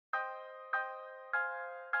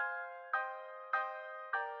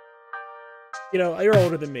you're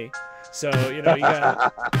older than me, so you got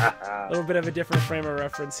a little bit of a different frame of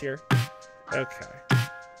reference here. Okay.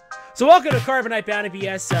 So welcome to Carbonite Bounty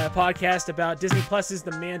BS podcast about Disney Plus's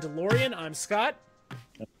The Mandalorian. I'm Scott.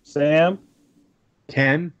 Sam.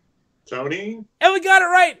 Ken. Tony. And we got it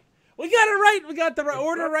right. We got the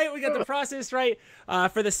order right. We got the process right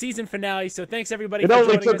for the season finale. So thanks everybody. It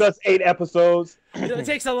only took us 8 episodes. It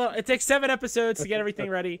takes 7 episodes to get everything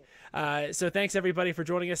ready. So thanks everybody for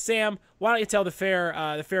joining us. Sam, why don't you tell the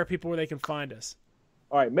fair people where they can find us?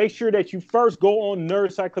 All right, make sure that you first go on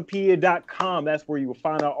nerdcyclopedia.com. That's where you will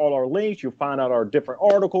find out all our links. You'll find out our different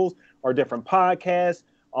articles, our different podcasts.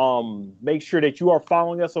 Make sure that you are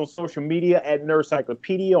following us on social media at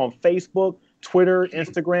Nerdcyclopedia on Facebook, Twitter,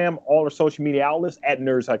 Instagram, all our social media outlets at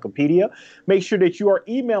Nerdcyclopedia. Make sure that you are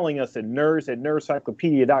emailing us at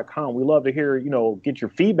nerds@nerdcyclopedia.com. We love to hear, get your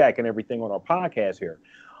feedback and everything on our podcast here.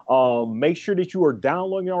 Make sure that you are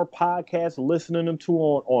downloading our podcast, listening them to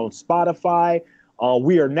on Spotify.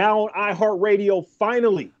 We are now on iHeartRadio,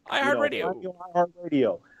 finally.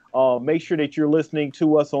 iHeartRadio. Make sure that you're listening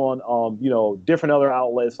to us on, different other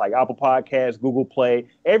outlets like Apple Podcasts, Google Play,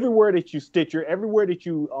 everywhere that you Stitcher, everywhere that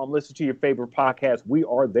you listen to your favorite podcast, we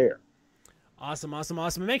are there. Awesome.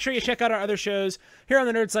 And make sure you check out our other shows here on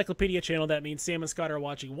the Nerdcyclopedia channel. That means Sam and Scott are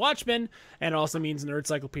watching Watchmen, and it also means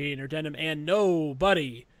Nerdcyclopedia, Nerdendum, and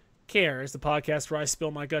Nobody Cares, the podcast where I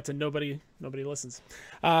spill my guts and nobody listens.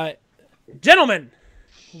 Gentlemen,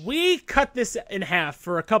 we cut this in half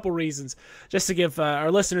for a couple reasons, just to give our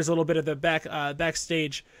listeners a little bit of the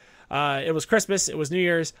backstage. It was Christmas, it was New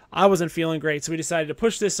Year's, I wasn't feeling great, so we decided to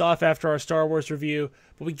push this off after our Star Wars review.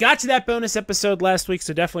 But we got to that bonus episode last week,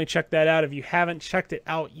 so definitely check that out if you haven't checked it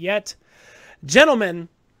out yet. Gentlemen,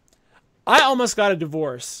 I almost got a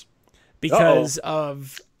divorce because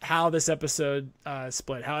of how this episode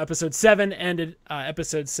split, how episode 7 ended,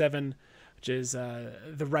 episode 7, which is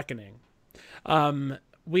The Reckoning.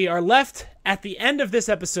 We are left at the end of this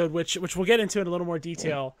episode, which we'll get into in a little more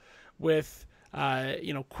detail, with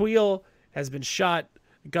Queel has been shot,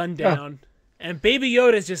 gunned down, and Baby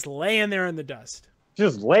Yoda is just laying there in the dust.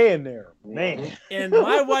 Just laying there, man. And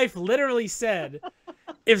my wife literally said,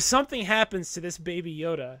 if something happens to this Baby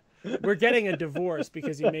Yoda, we're getting a divorce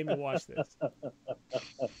because you made me watch this.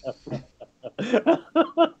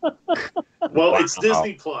 Well, it's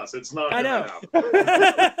Disney Plus. It's not. I know.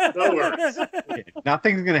 No worries.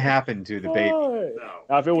 Nothing's gonna happen to the baby. No.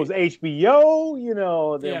 Now, if it was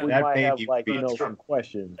HBO, then we That might have baby some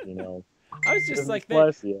questions. I was just like,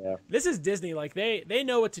 Plus, this is Disney. Like they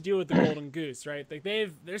know what to do with the Golden Goose, right? Like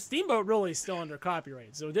their Steamboat really is still under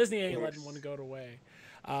copyright, so Disney ain't letting one go away.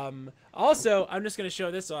 Also, I'm just gonna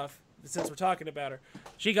show this off since we're talking about her.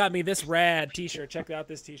 She got me this rad T-shirt. Check out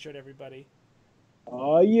this T-shirt, everybody.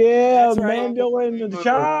 Oh yeah, That's right. Mando and the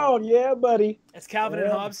child, yeah, buddy. It's Calvin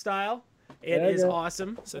and Hobbes style. It is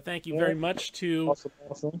awesome. So thank you very much to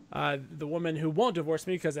Awesome. the woman who won't divorce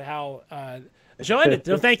me because of how the show ended.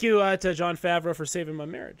 So thank you to Jon Favreau for saving my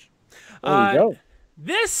marriage. There you go.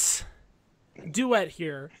 This duet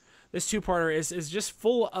here, this two-parter, is just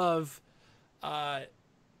full of a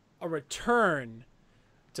return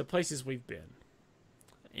to places we've been.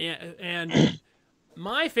 And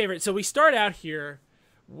my favorite, so we start out here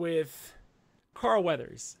with Carl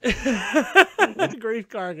Weathers, Grief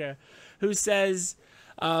Karga, who says,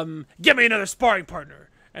 "Give me another sparring partner,"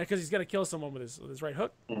 and because he's gonna kill someone with his right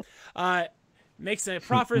hook, makes a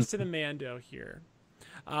proffers to the Mando here.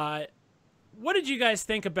 What did you guys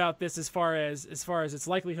think about this as far as its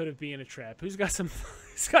likelihood of being a trap? Who's got some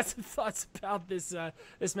thoughts about this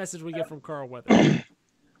message we get from Carl Weathers?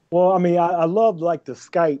 Well, I mean, I love like the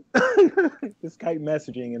Skype, the Skype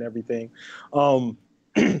messaging and everything.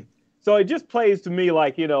 So it just plays to me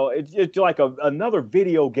like, it's like another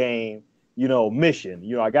video game,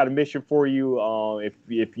 mission. I got a mission for you. If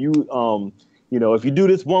you if you do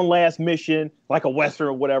this one last mission, like a Western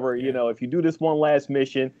or whatever, if you do this one last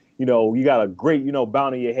mission, you got a great,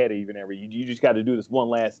 bounty ahead of you and everything. You just got to do this one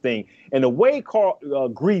last thing. And the way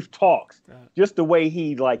Grief talks, just the way he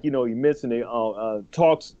he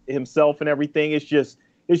talks himself and everything, it's just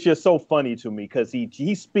so funny to me because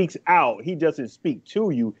he speaks out. He doesn't speak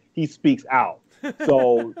to you. He speaks out.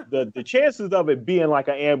 So the chances of it being like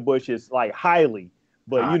an ambush is like highly,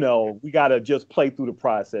 but we got to just play through the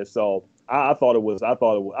process. So I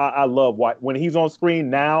love when he's on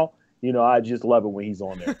screen now. I just love it when he's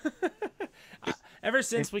on there. Ever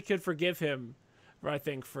since we could forgive him, I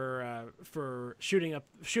think for shooting up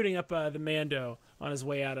the Mando on his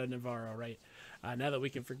way out of Navarro, right? Now that we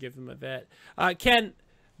can forgive him of that, Ken,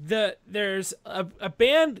 there's a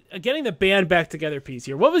band getting the band back together piece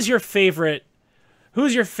here. What was your favorite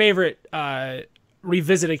who's your favorite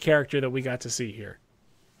revisited character that we got to see here?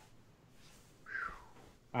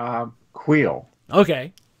 Queel.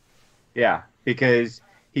 Okay. Yeah, because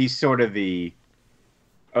he's sort of the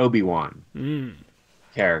Obi-Wan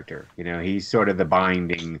character. You know, he's sort of the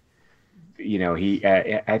binding. You know,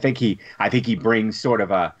 I think he brings sort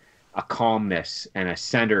of a calmness and a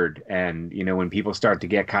centered, and you know, when people start to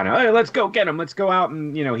get kind of, hey, let's go get him, let's go out,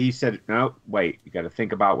 and you know, he said, no, wait, you got to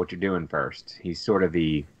think about what you're doing first. He's sort of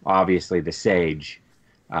obviously the sage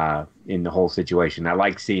in the whole situation. I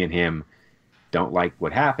like seeing him. Don't like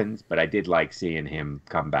what happens, but I did like seeing him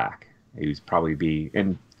come back. He was probably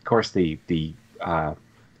and of course the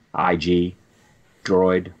IG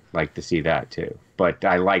droid, like to see that too. But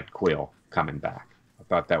I liked Quill coming back. I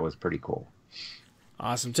thought that was pretty cool.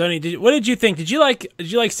 Awesome, Tony. What did you think? Did you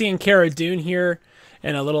like seeing Cara Dune here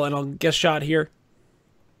and a little guest shot here?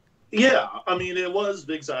 Yeah, I mean, it was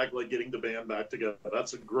exactly getting the band back together.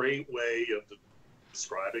 That's a great way of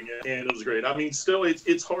describing it, and it was great. I mean, still,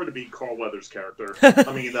 it's hard to beat Carl Weathers' character.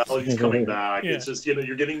 I mean, he's coming back. Yeah. It's just, you know,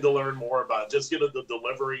 you're getting to learn more about just, you know, the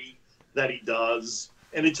delivery that he does,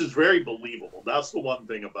 and it's just very believable. That's the one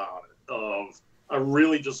thing about it. I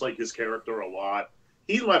really just like his character a lot.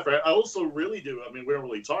 He's my friend. I also really do. I mean, we don't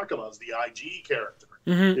really talk about the IG character.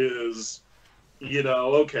 Is, you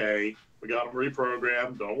know, okay, we got him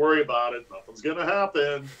reprogrammed. Don't worry about it. Nothing's gonna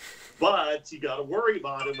happen. But you got to worry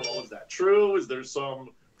about it. Well, is that true? Is there some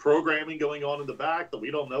programming going on in the back that we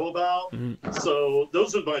don't know about? So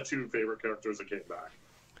those are my two favorite characters that came back.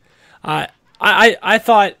 I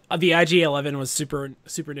thought the IG-11 was super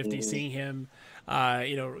nifty seeing him,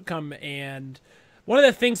 you know, come. And one of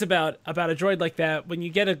the things about a droid like that, when you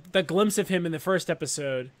get the glimpse of him in the first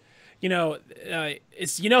episode, you know,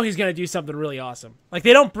 he's going to do something really awesome. Like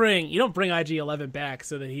you don't bring IG-11 back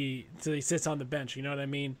so that he sits on the bench. You know what I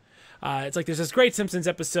mean? It's like there's this great Simpsons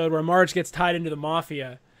episode where Marge gets tied into the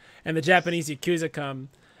mafia, and the Japanese Yakuza comes,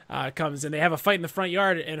 and they have a fight in the front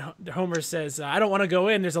yard, and Homer says, I don't want to go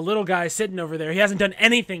in. There's a little guy sitting over there. He hasn't done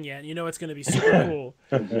anything yet. You know it's going to be super cool.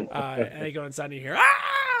 And they go inside and you hear,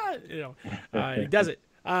 ah! You know, he does it.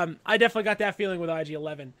 I definitely got that feeling with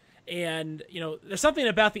IG-11. And, you know, there's something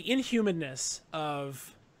about the inhumanness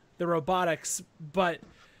of the robotics, but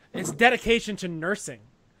its dedication to nursing,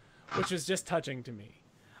 which was just touching to me.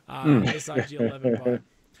 This IG-11 bot.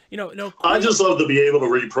 You know, no. I just love to be able to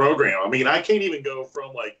reprogram. I mean, I can't even go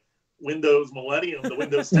from like Windows Millennium to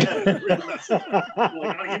Windows 10. Like, how do you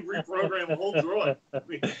reprogram a whole droid? I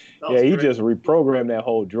mean, yeah, he just reprogrammed that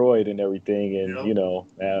whole droid and everything, and you know,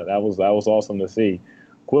 that was awesome to see.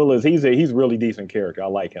 Quill he's a really decent character. I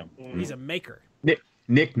like him. He's a maker.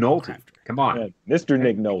 Nick Nolte. Come on. Yeah, Mr.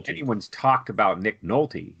 Nick Nolte. Anyone's talked about Nick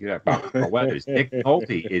Nolte, about Carl Weathers. Nick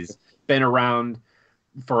Nolte has been around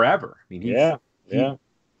forever. I mean,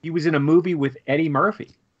 he was in a movie with Eddie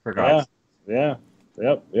Murphy, for God's sake.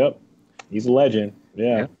 Yep. He's a legend.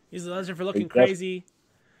 Yeah. He's a legend for looking crazy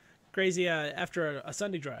after a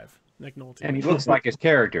Sunday drive, Nick Nolte. And he looks like his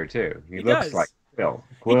character, too. He looks does. like Quill.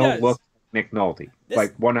 Quill looks like Nick Nolte,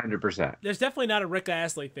 like 100%. There's definitely not a Rick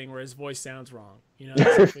Astley thing where his voice sounds wrong. You know,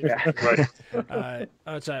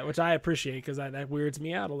 which I appreciate because that weirds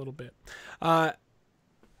me out a little bit.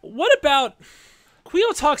 What about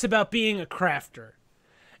Quill talks about being a crafter,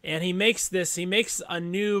 and he makes a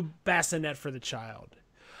new bassinet for the child.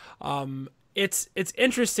 It's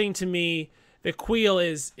interesting to me that Quill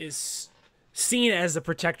is seen as a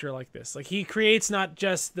protector like this. Like he creates not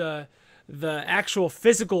just the actual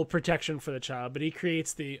physical protection for the child, but he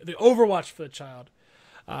creates the overwatch for the child.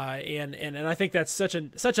 And I think that's such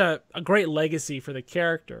a great legacy for the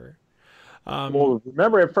character. Well,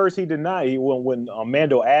 remember at first he denied when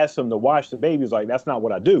Mando asked him to watch the baby. He's like, "That's not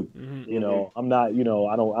what I do. You know, I'm not. You know,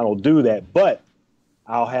 I don't do that. But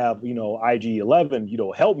I'll have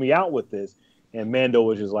IG-11. Help me out with this." And Mando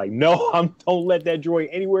was just like, "No, don't let that droid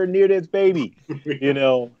anywhere near this baby."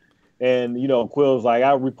 And Quill's like,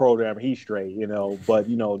 "I'll reprogram. He's straight." But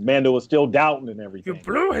Mando was still doubting and everything. You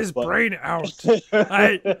blew his brain out.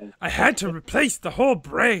 I had to replace the whole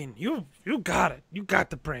brain. You got it. You got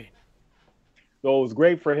the brain. So it was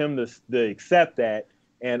great for him to accept that,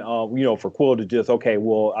 and for Quill to just, okay,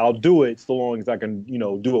 well, I'll do it so long as I can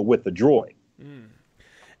do it with the droid.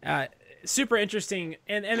 Super interesting,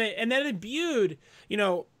 and then it imbued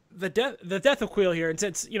the death of Quill here, and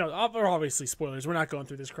since obviously spoilers, we're not going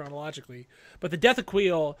through this chronologically, but the death of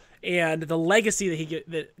Quill and the legacy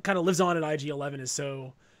that kind of lives on in IG-11 is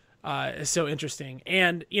so interesting,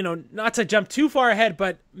 and not to jump too far ahead,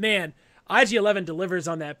 but man, IG-11 delivers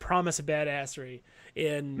on that promise of badassery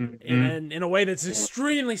in a way that's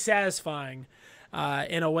extremely satisfying.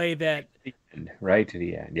 in a way that right to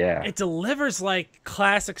the end. Yeah, it delivers like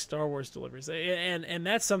classic Star Wars delivers, and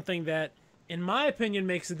that's something that, in my opinion,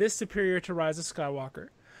 makes this superior to Rise of Skywalker,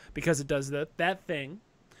 because it does that thing.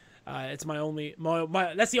 It's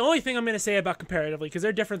that's the only thing I'm going to say about comparatively, because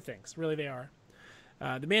they're different things. Really, they are.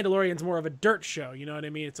 The Mandalorian's more of a dirt show, you know what I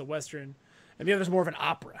mean? It's a Western, and the other's more of an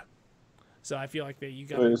opera. So I feel like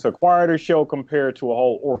it's a quieter show compared to a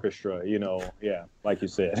whole orchestra, you know. Yeah, like you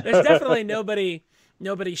said. There's definitely nobody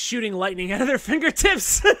shooting lightning out of their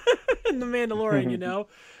fingertips in the Mandalorian, you know.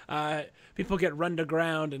 People get run to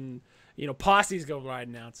ground, and posses go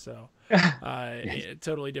riding out. So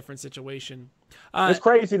totally different situation. It's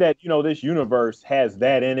crazy that this universe has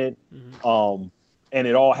that in it, and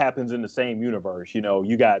it all happens in the same universe.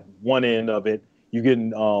 You got one end of it, you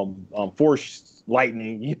getting force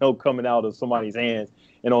lightning, coming out of somebody's hands,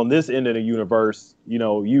 and on this end of the universe,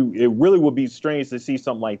 it really would be strange to see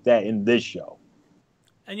something like that in this show.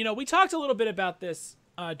 And we talked a little bit about this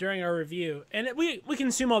during our review, and we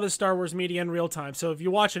consume all this Star Wars media in real time. So if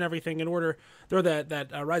you're watching everything in order, throw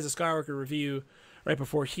that Rise of Skywalker review right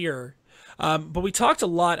before here. But we talked a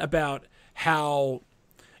lot about how,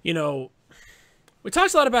 Rise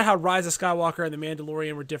of Skywalker and The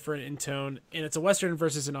Mandalorian were different in tone, and it's a Western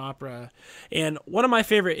versus an opera. And one of my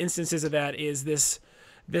favorite instances of that is this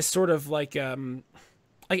sort of like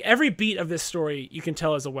every beat of this story you can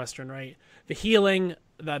tell is a Western, right? The healing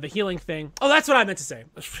thing. Oh, that's what I meant to say.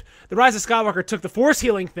 The Rise of Skywalker took the Force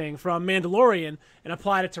healing thing from Mandalorian and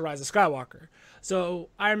applied it to Rise of Skywalker. So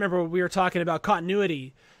I remember we were talking about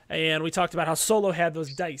continuity, and we talked about how Solo had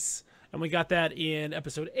those dice, and we got that in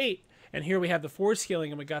episode 8. And here we have the Force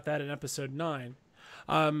healing, and we got that in episode 9.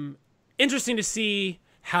 Interesting to see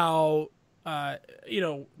how,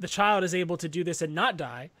 the child is able to do this and not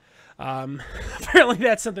die. Apparently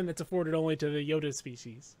that's something that's afforded only to the Yoda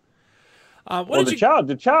species.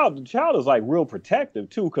 The child is like real protective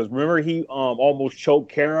too, because remember he almost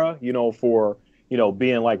choked Kara, for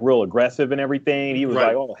being like real aggressive and everything. He was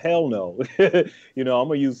like, "Oh hell no," I'm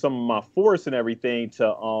gonna use some of my force and everything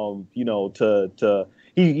to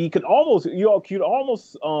he could almost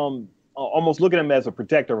almost look at him as a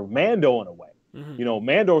protector of Mando in a way. Mm-hmm.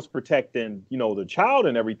 Mando's protecting the child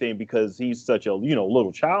and everything because he's such a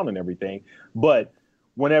little child and everything, but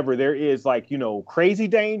whenever there is crazy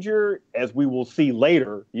danger, as we will see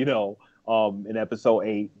later, in episode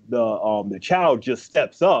 8, the child just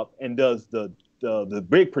steps up and does the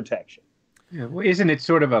big protection. Yeah, well, isn't it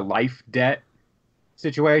sort of a life debt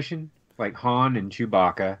situation, like Han and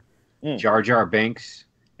Chewbacca, Jar Jar Binks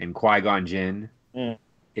and Qui-Gon Jinn?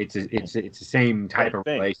 It's the same type of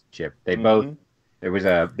relationship. They both there was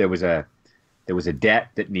a debt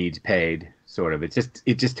that needs paid. Sort of.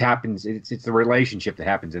 It just happens. It's the relationship that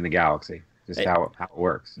happens in the galaxy. Just how it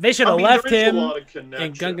works. They should have left him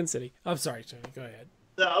in Gungan City. I'm sorry, Tony. Go ahead.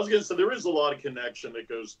 No, I was going to say there is a lot of connection that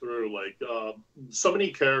goes through. Like so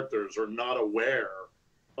many characters are not aware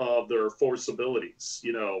of their Force abilities.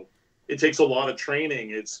 It takes a lot of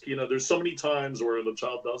training. It's there's so many times where the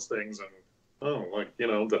child does things and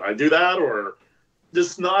did I do that, or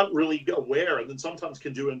just not really aware, and then sometimes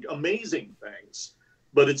can do amazing things.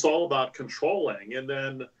 But it's all about controlling. And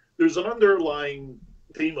then there's an underlying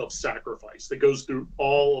theme of sacrifice that goes through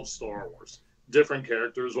all of Star Wars. Different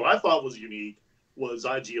characters. What I thought was unique was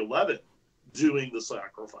IG-11 doing the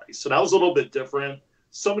sacrifice. So that was a little bit different.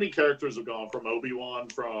 So many characters have gone from Obi-Wan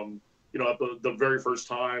from, at the very first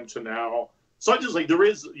time to now. So I just there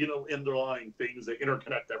is, underlying things that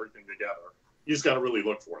interconnect everything together. You just got to really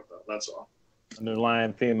look for it, though. That's all.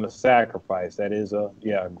 Underlying theme of sacrifice. That is a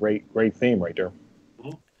great theme right there.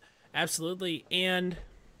 Absolutely. And,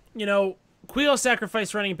 Queel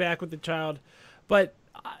sacrifice running back with the child, but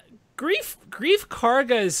Grief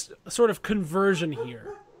Karga's sort of conversion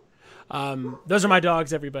here. Those are my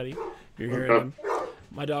dogs, everybody. If you're hearing them.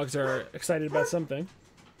 My dogs are excited about something.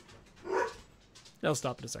 They'll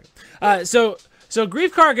stop in a second. So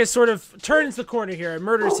Grief Karga sort of turns the corner here and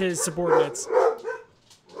murders his subordinates.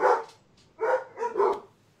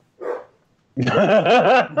 You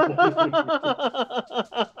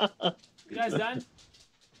guys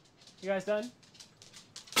done?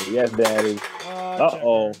 Yes, Daddy.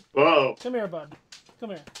 Uh-oh. Whoa. Come here, bud. Come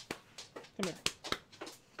here.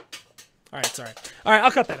 All right, sorry. All right, I'll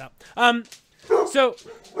cut that out. So.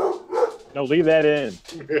 No, leave that in.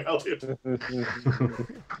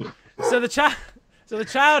 So the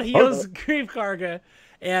child heals Grief Karga,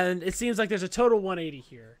 and it seems like there's a total 180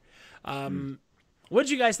 here. What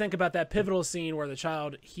did you guys think about that pivotal scene where the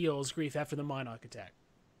child heals Grief after the Minoc attack?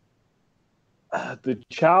 The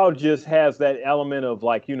child just has that element of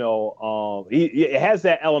it has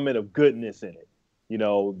that element of goodness in it. You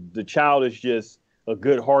know, the child is just a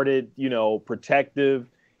good-hearted, you know, protective.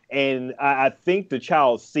 And I think the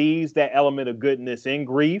child sees that element of goodness in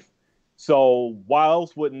Grief. So why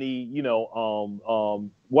else wouldn't he, you know,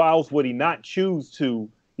 why else would he not choose to,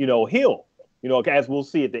 you know, heal? You know, as we'll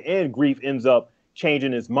see at the end, Grief ends up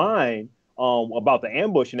changing his mind about the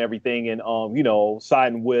ambush and everything, and you know,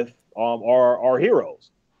 siding with our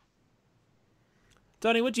heroes.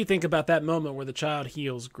 Donnie, what do you think about that moment where the child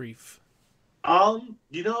heals Grief?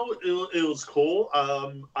 You know, it was cool.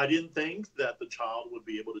 I didn't think that the child would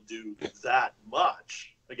be able to do that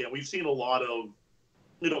much. Again, we've seen a lot of,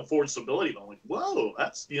 you know, force ability. I'm like, whoa,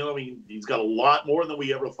 that's, you know, I mean, he's got a lot more than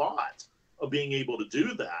we ever thought of being able to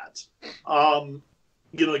do that.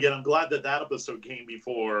 You know, again, I'm glad that that episode came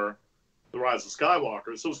before The Rise of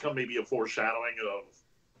Skywalker. So it's kind of maybe a foreshadowing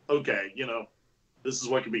of, okay, you know, this is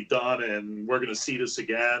what can be done, and we're going to see this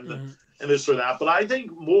again, and this or that. But I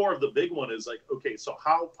think more of the big one is like, okay, so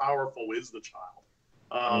how powerful is the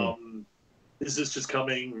child? Is this just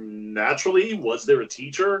coming naturally? Was there a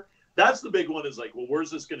teacher? That's the big one, is like, well,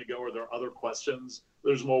 where's this going to go? Are there other questions?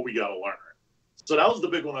 There's more we got to learn. So that was the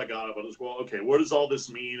big one I got about as well. Okay, what does all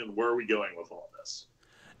this mean, and where are we going with all this?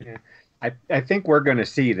 Yeah, I think we're going to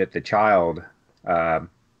see that the child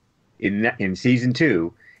in season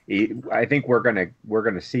 2. I think we're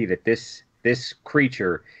gonna see that this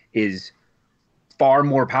creature is far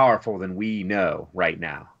more powerful than we know right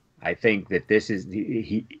now. I think that this is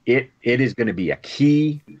it is going to be a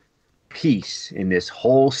key piece in this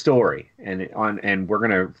whole story, and we're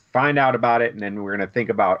going to find out about it, and then we're going to think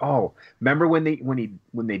about, oh, remember when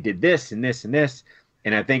they did this and this and this,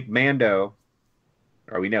 and I think Mando,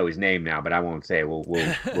 or we know his name now, but I won't say it.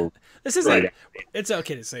 We'll this is it. It's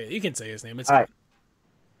okay to say it. You can say his name. It's fine.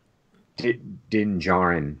 Din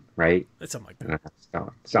Djarin, right? It's something like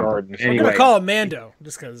that. Something. Anyway, I'm gonna call him Mando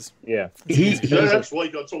just because. Yeah, that's a way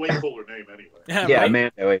cooler name anyway. Yeah, right?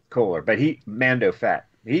 Mando is cooler, but Mando Fett.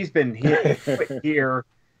 He's been here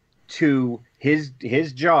to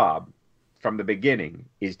his job from the beginning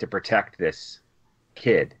is to protect this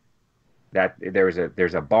kid. That there's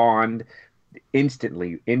a bond,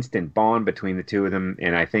 instant bond between the two of them,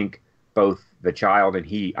 and I think both the child and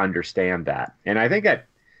he understand that, and I think that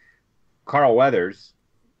Carl Weathers,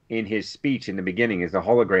 in his speech in the beginning as the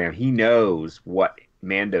hologram, he knows what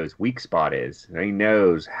Mando's weak spot is. And he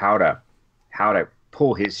knows how to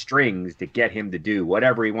pull his strings to get him to do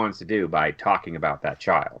whatever he wants to do by talking about that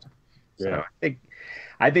child. Yeah. So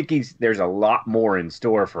I think there's a lot more in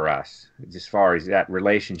store for us as far as that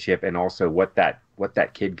relationship, and also what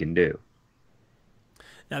that kid can do.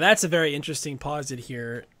 Now that's a very interesting posit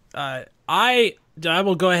here. I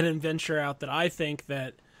will go ahead and venture out that I think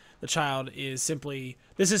that the child is simply,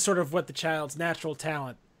 this is sort of what the child's natural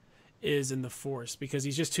talent is in the Force, because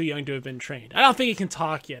he's just too young to have been trained. I don't think he can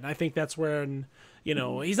talk yet, and I think that's where, you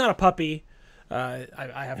know, he's not a puppy. I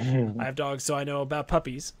have dogs, so I know about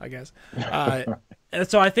puppies, I guess. And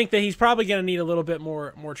so I think that he's probably going to need a little bit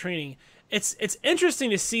more training. It's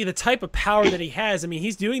interesting to see the type of power that he has. I mean,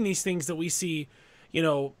 he's doing these things that we see, you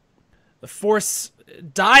know, the Force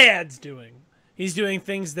dyads doing. He's doing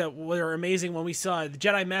things that were amazing when we saw the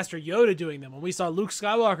Jedi Master Yoda doing them. When we saw Luke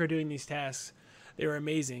Skywalker doing these tasks, they were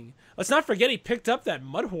amazing. Let's not forget he picked up that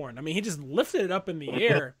Mudhorn. I mean, he just lifted it up in the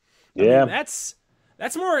air. Yeah, I mean,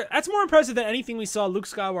 that's more impressive than anything we saw Luke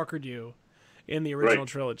Skywalker do in the original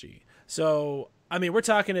trilogy. So, I mean, we're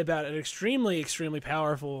talking about an extremely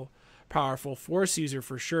powerful Force user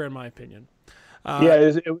for sure, in my opinion.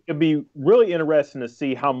 It'd be really interesting to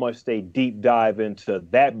see how much they deep dive into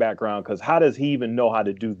that background, because how does he even know how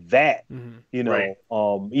to do that? You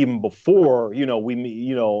know, even before, you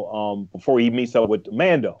know, before he meets up with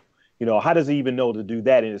Mando, you know, how does he even know to do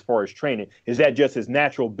that? And as far as training, is that just his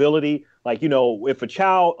natural ability? Like, you know, if a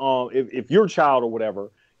child, if your child or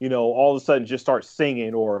whatever, you know, all of a sudden just starts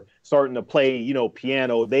singing or starting to play, you know,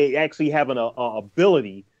 piano, they actually have an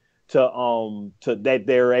ability to that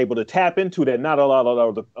they're able to tap into that not a lot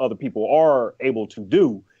of other people are able to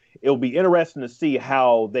do. It'll be interesting to see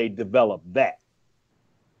how they develop that.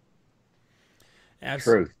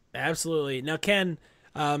 Absolutely. Now, Ken,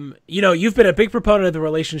 you know, you've been a big proponent of the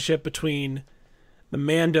relationship between the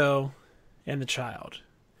Mando and the child.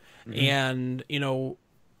 And, you know,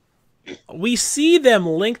 we see them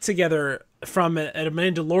linked together from a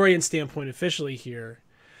Mandalorian standpoint officially here.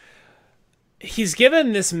 He's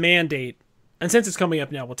given this mandate, and since it's coming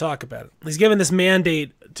up now, we'll talk about it. He's given this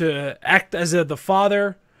mandate to act as the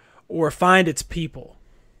father or find its people.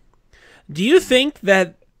 Do you think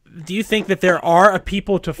that there are a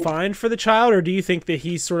people to find for the child, or do you think that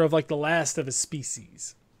he's sort of like the last of a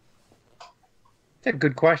species? That's a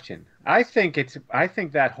good question. I think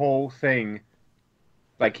that whole thing,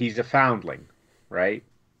 like he's a foundling, right?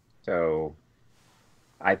 So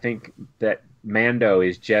I think that Mando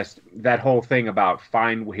is just that whole thing about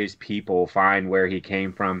find his people, find where he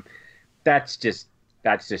came from. That's just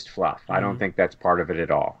fluff. I don't think that's part of it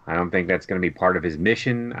at all. I don't think that's going to be part of his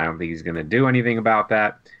mission. I don't think he's going to do anything about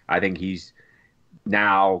that. I think he's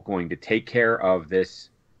now going to take care of this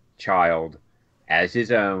child as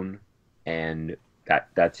his own, and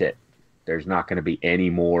that's it. There's not going to be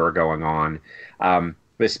any more going on.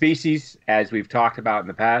 The species, as we've talked about in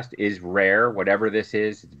the past, is rare. Whatever this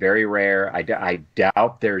is, it's very rare. I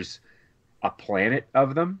doubt there's a planet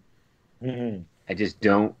of them. Mm-hmm.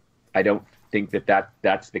 I don't think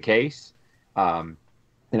that's the case. And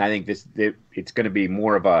I think it's going to be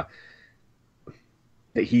more of that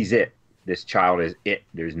he's it. This child is it.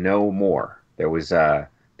 There's no more. There was a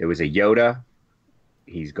Yoda.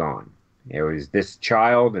 He's gone. It was this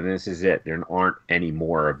child, and this is it. There aren't any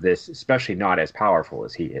more of this, especially not as powerful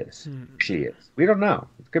as he is. She is. We don't know.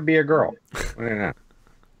 It could be a girl. We don't know.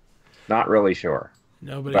 Not really sure.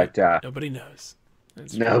 Nobody knows.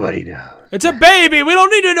 Nobody knows. It's a baby. We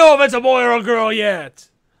don't need to know if it's a boy or a girl yet.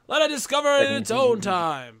 Let it discover it in its own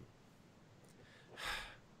time.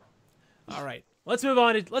 All right. Let's move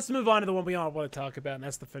on to the one we all want to talk about, and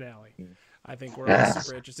that's the finale. I think we're all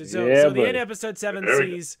super interested. So the end of episode 7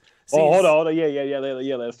 sees. Hold on. Yeah.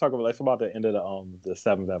 Let's talk about the end of the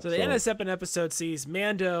 7th episode. So the end of the 7th episode sees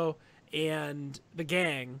Mando and the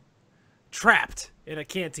gang trapped in a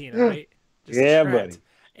cantina, right? Just trapped. Buddy.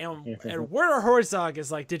 And Werner Herzog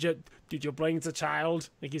is like, did you bring the child?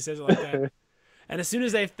 Like he says it like that. And as soon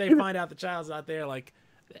as they find out the child's not there, like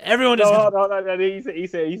everyone just he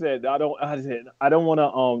said I don't want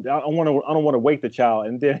to wake the child.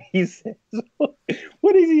 And then he says,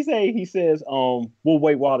 what does he say? He says, we'll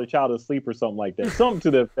wait while the child is asleep or something like that. Something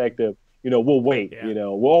to the effect of, we'll wait. Yeah.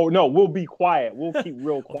 We'll be quiet. We'll keep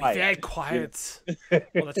real quiet. We'll be very quiet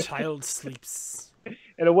while the child sleeps.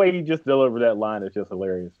 And the way he just delivered that line is just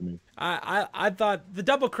hilarious to me. I thought the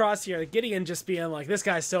double cross here, Gideon just being like, this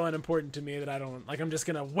guy's so unimportant to me that I'm just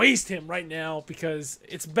gonna waste him right now because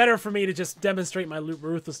it's better for me to just demonstrate my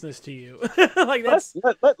ruthlessness to you. Like that's.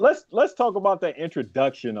 Let's talk about the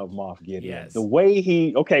introduction of Moff Gideon. Yes. The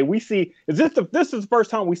way we see this is the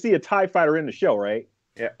first time we see a TIE fighter in the show, right?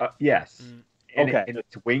 Yeah. Yes. And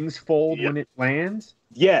its wings fold when it lands.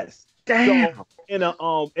 Yes. Damn. So in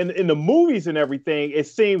the movies and everything, it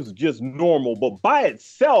seems just normal, but by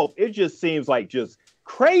itself, it just seems like just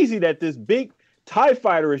crazy that this big TIE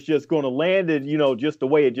fighter is just going to land and just the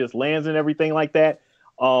way it just lands and everything like that.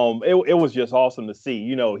 It was just awesome to see.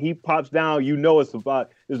 He pops down. It's about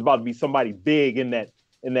to be somebody big in that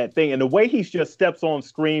thing, and the way he just steps on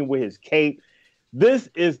screen with his cape. This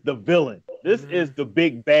is the villain. This is the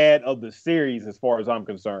big bad of the series, as far as I'm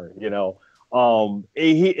concerned.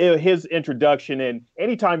 His introduction, and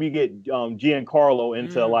anytime you get Giancarlo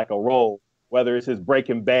into like a role, whether it's his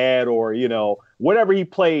Breaking Bad or whatever he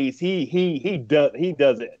plays, he does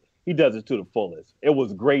it to the fullest. It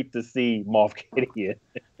was great to see Moff Gideon.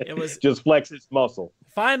 It was just flex his muscle.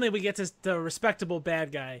 Finally, we get to the respectable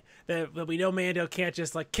bad guy that we know Mando can't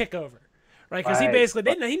just like kick over. Right, because he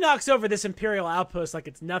basically he knocks over this Imperial outpost like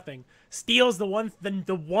it's nothing, steals the one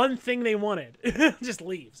thing they wanted, just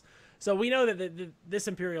leaves. So we know that this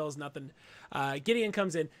Imperial is nothing. Gideon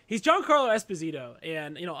comes in. He's Giancarlo Esposito,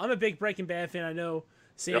 and I'm a big Breaking Bad fan. I know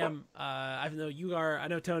Sam. I know you are. I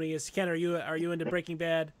know Tony is. Ken, are you into Breaking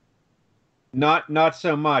Bad? Not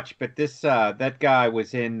so much, but this that guy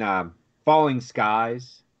was in Falling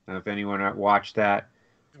Skies. I don't know if anyone watched that.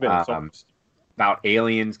 About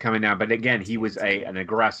aliens coming down, but again, he was an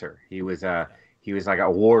aggressor. He was like a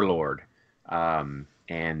warlord, and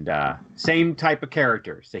same type of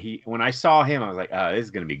character. So when I saw him, I was like, oh, this is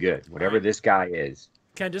gonna be good. Whatever this guy is.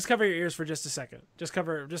 Ken, just cover your ears for just a second. Just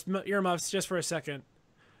earmuffs just for a second,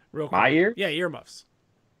 real quick. My ear? Yeah, earmuffs,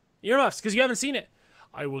 because you haven't seen it.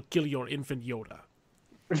 I will kill your infant Yoda.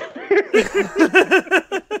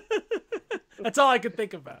 That's all I could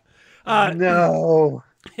think about. No.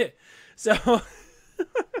 So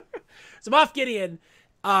Moff Gideon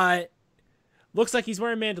looks like he's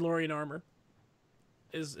wearing Mandalorian armor.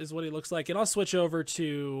 Is what he looks like. And I'll switch over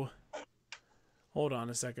to. Hold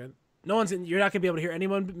on a second. You're not gonna be able to hear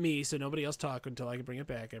anyone but me, so nobody else talk until I can bring it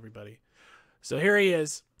back, everybody. So here he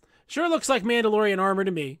is. Sure looks like Mandalorian armor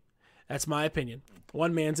to me. That's my opinion.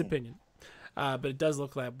 One man's opinion. But it does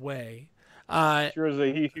look that way.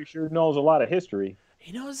 He sure knows a lot of history.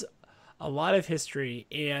 He knows a lot of history,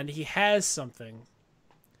 and he has something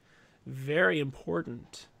very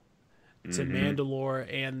important to Mandalore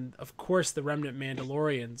and, of course, the remnant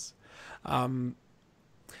Mandalorians.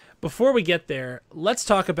 Before we get there, let's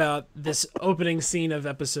talk about this opening scene of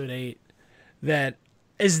Episode 8. That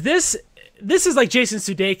is this is like Jason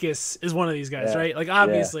Sudeikis is one of these guys, right? Like,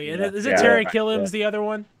 obviously. And is it Terry Killam's the other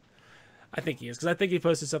one? I think he is, because I think he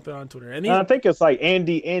posted something on Twitter. And I think it's like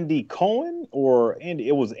Andy Cohen or Andy.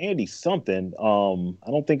 It was Andy something.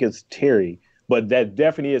 I don't think it's Terry, but that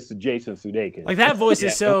definitely is Jason Sudeikis. Like, that voice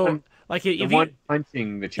is so like the one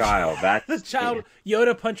punching the child. That's the child.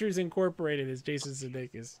 Yoda Punchers Incorporated is Jason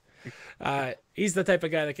Sudeikis. He's the type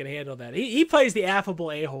of guy that can handle that. He plays the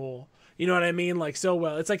affable a-hole. You know what I mean? Like, so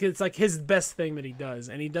well. It's like his best thing that he does,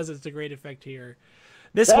 and he does it to great effect here.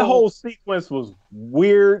 That whole sequence was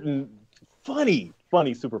weird and funny,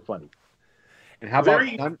 super funny. And how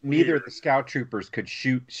about neither of the scout troopers could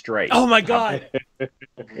shoot straight? Oh my god!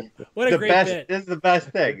 What a great bit! This is the best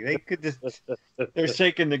thing. They could just—they're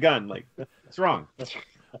shaking the gun like, what's wrong?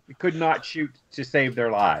 We could not shoot to save their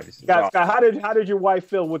lives. Scott, how did your wife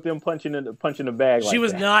feel with them punching the bag? She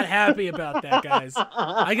was not happy about that, guys.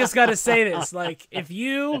 I just got to say this: like, if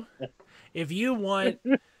you want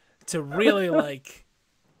to really like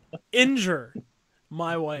injure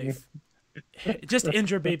my wife, just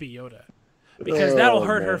injure Baby Yoda, because that'll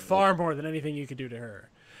hurt her far more than anything you could do to her.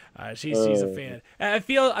 She's a fan. I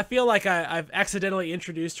feel like I've accidentally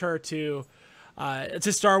introduced her to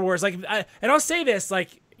Star Wars. Like, and I'll say this,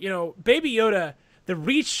 like, you know, Baby Yoda, the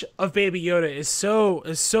reach of Baby Yoda is so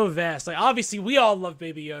vast. Like, obviously we all love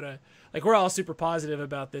Baby Yoda. Like, we're all super positive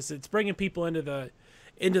about this. It's bringing people into the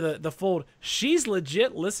fold. She's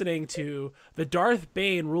legit listening to the Darth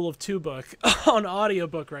Bane Rule of Two book on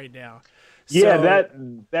audiobook right now. Yeah,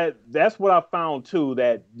 that's what I found too.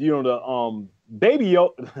 That, you know, the Baby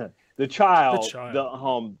Yoda, the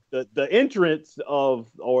entrance of,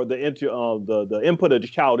 or the input of the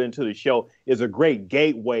child into the show is a great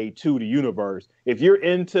gateway to the universe. If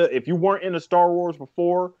you weren't into Star Wars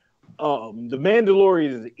before, the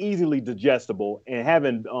Mandalorian is easily digestible, and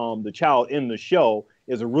having the child in the show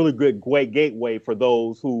is a really good gateway for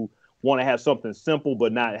those who want to have something simple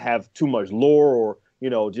but not have too much lore, or, you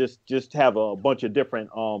know, just have a bunch of different,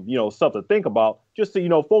 you know, stuff to think about, just to, you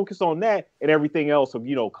know, focus on that, and everything else will,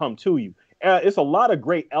 you know, come to you. It's a lot of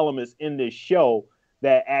great elements in this show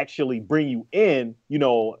that actually bring you in, you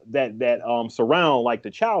know, that surround like the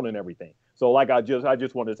child and everything. So, like, I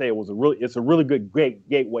just wanted to say it's a really good great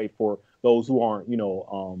gateway for those who aren't, you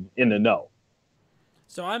know, in the know.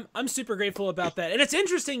 So I'm super grateful about that. And it's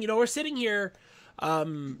interesting, you know, we're sitting here,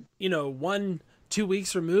 you know, 1-2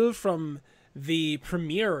 weeks removed from the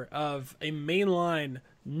premiere of a mainline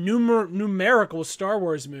numerical Star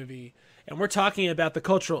Wars movie, and we're talking about the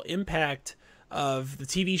cultural impact of the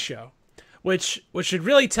TV show, which should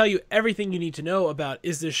really tell you everything you need to know about,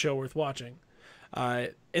 is this show worth watching?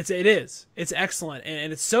 It's excellent,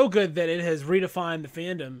 and it's so good that it has redefined the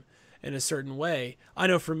fandom in a certain way. I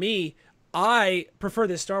know for me, I prefer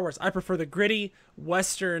this Star Wars. I prefer the gritty,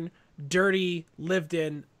 Western, dirty, lived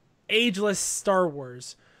in, ageless Star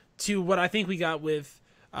Wars to what I think we got with,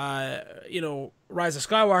 you know, Rise of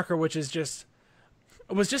Skywalker, which is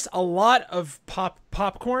was just a lot of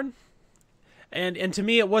popcorn, and to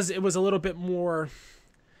me it was a little bit more,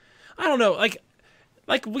 I don't know,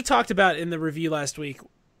 like we talked about in the review last week.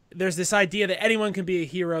 There's this idea that anyone can be a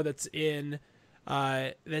hero that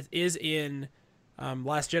is in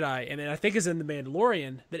Last Jedi, and I think is in The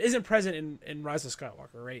Mandalorian, that isn't present in Rise of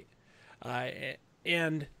Skywalker, right?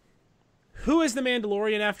 And who is the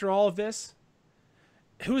Mandalorian after all of this?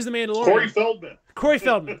 Who is the Mandalorian? Corey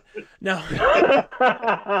Feldman. No.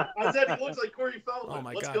 I said he looks like Corey Feldman. Oh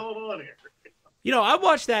my What's God. going on here? You know, I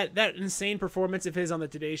watched that insane performance of his on the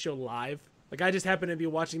Today Show live. Like, I just happened to be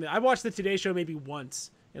watching that. I watched the Today Show maybe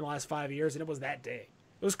once in the last 5 years, and it was that day.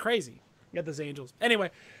 It was crazy. You got those angels. Anyway,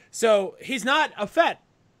 so he's not a Fett.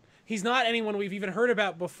 He's not anyone we've even heard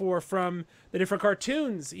about before from the different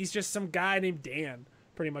cartoons. He's just some guy named Dan,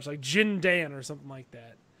 pretty much, like Jin Dan or something like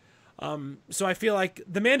that. So I feel like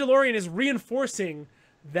The Mandalorian is reinforcing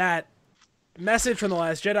that message from The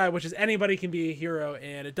Last Jedi, which is anybody can be a hero,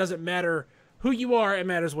 and it doesn't matter who you are, it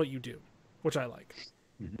matters what you do, which I like.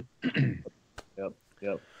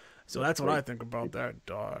 Yep. So that's what I think about that,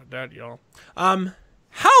 y'all.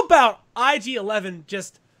 How about IG-11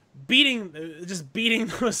 just beating those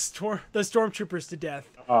stormtroopers to death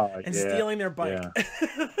and stealing their bike?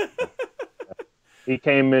 Yeah. He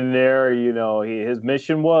came in there, you know, his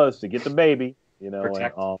mission was to get the baby, you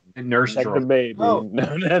know, and nurse droid. The baby. Oh.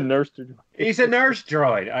 Nurse droid. He's a nurse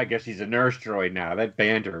droid. I guess he's a nurse droid now. That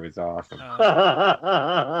banter was awesome.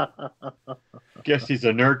 Oh. Guess he's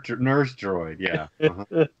a nurse droid. Yeah.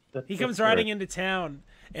 Uh-huh. He comes riding into town,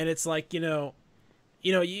 and it's like, you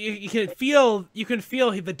can feel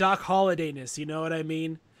the Doc Holliday-ness, you know what I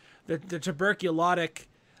mean? The tuberculotic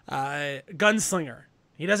gunslinger.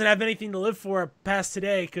 He doesn't have anything to live for past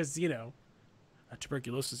today because,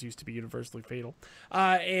 tuberculosis used to be universally fatal.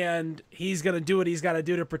 And he's going to do what he's got to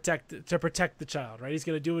do to protect the child, right? He's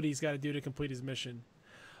going to do what he's got to do to complete his mission.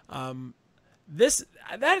 That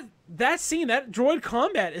scene, that droid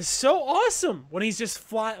combat is so awesome when he's just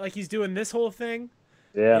flying, like he's doing this whole thing.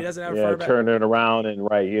 Yeah, he doesn't have turning it around and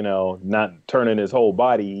not turning his whole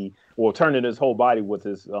body, turning his whole body with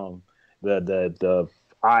his the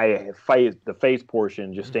face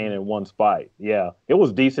portion just staying in one spot. Yeah, it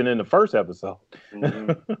was decent in the first episode.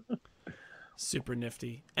 Super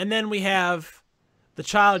nifty. And then we have the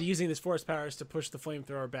child using his force powers to push the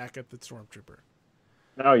flamethrower back at the stormtrooper.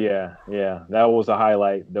 Oh yeah, that was a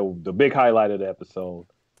highlight, the big highlight of the episode.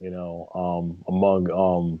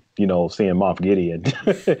 Among seeing Moff Gideon,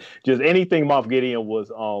 just anything Moff Gideon was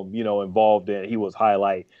involved in, he was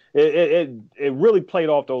highlight. It really played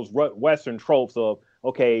off those Western tropes of,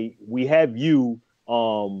 okay, we have you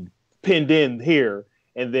pinned in here,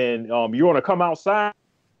 and then you want to come outside,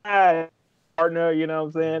 partner. You know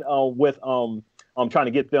what I'm saying? With trying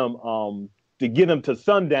to get them to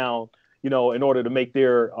sundown. In order to make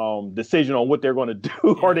their decision on what they're going to do.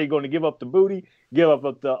 Yeah. Are they going to give up the booty, give up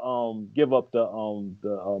the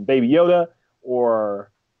baby Yoda,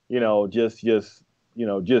 or just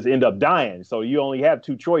end up dying? So you only have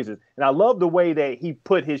two choices. And I love the way that he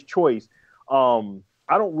put his choice. I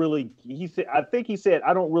don't really. He said, I think he said,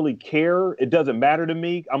 I don't really care. It doesn't matter to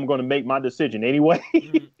me. I'm going to make my decision anyway.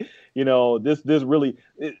 Mm-hmm. This really.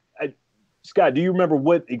 Scott, do you remember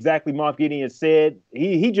what exactly Moff Gideon said?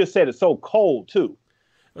 He just said it so cold, too.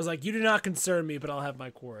 It was like, you do not concern me, but I'll have my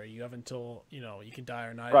quarry. You have until, you can die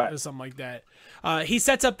or not, right. Or something like that. They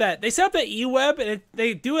set up that E-web, and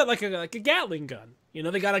they do it like a Gatling gun.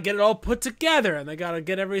 They got to get it all put together, and they got to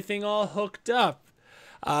get everything all hooked up.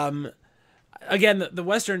 Again, the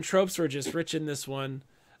Western tropes were just rich in this one.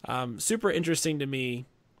 Super interesting to me.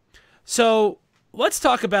 So let's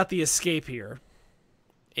talk about the escape here.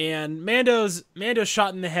 And Mando's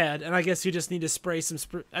shot in the head, and I guess you just need to spray some.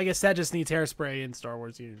 I guess that just needs hairspray in Star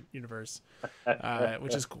Wars universe,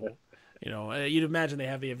 which is cool. You'd imagine they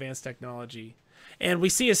have the advanced technology, and we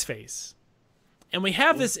see his face, and we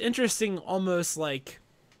have this interesting, almost like,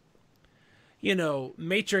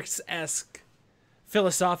 Matrix-esque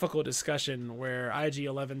philosophical discussion where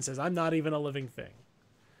IG-11 says, "I'm not even a living thing,"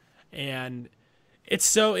 and it's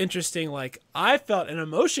so interesting. Like, I felt an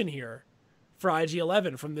emotion here for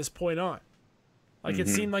IG-11 from this point on. Like, it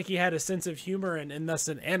seemed like he had a sense of humor and thus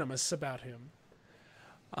an animus about him.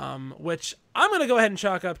 Which I'm going to go ahead and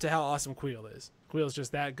chalk up to how awesome Queel is. Queel's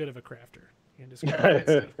just that good of a crafter.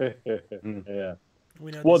 Yeah.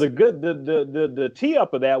 Well, the tee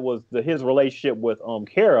up of that was his relationship with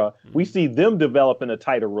Cara. We see them developing a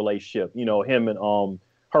tighter relationship, him and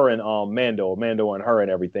her and Mando and her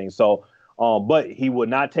and everything. So but he would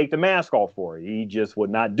not take the mask off for it. He just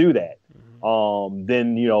would not do that.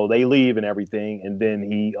 Then, they leave and everything. And then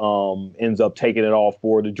he ends up taking it off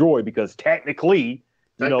for the droid because technically,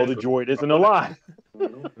 the droid isn't alive.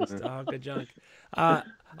 Good junk.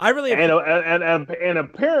 I really and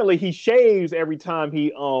apparently he shaves every time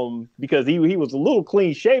he because he was a little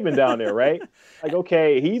clean shaven down there, right? Like,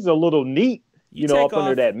 okay, he's a little neat, up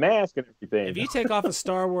under that mask and everything. If you take off a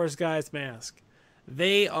Star Wars guy's mask,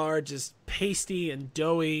 they are just pasty and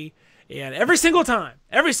doughy. And every single time,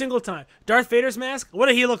 Darth Vader's mask. What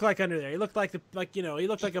did he look like under there? He looked like he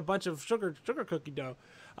looked like a bunch of sugar cookie dough.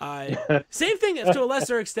 Same thing to a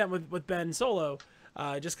lesser extent with Ben Solo,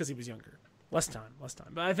 just because he was younger, less time.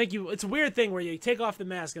 But I think it's a weird thing where you take off the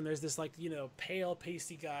mask and there's this pale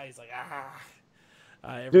pasty guy. He's like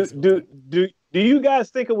Do you guys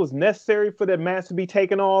think it was necessary for that mask to be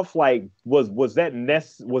taken off? Like, was that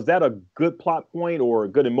a good plot point or a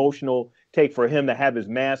good emotional take for him to have his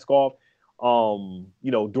mask off?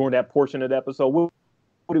 During that portion of the episode, what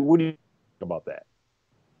do you think about that?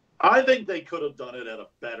 I think they could have done it at a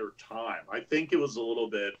better time. I think it was a little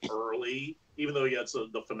bit early, even though he had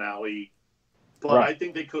the finale. But right. I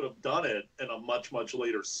think they could have done it in a much, much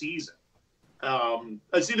later season.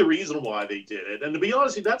 I see the reason why they did it. And to be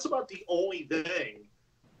honest, that's about the only thing.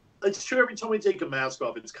 It's true, every time we take a mask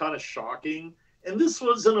off, it's kind of shocking. And this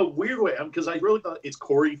was in a weird way, because I really thought it's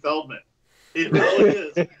Corey Feldman. It really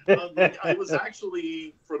is. I was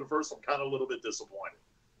actually, for the first one, kind of a little bit disappointed.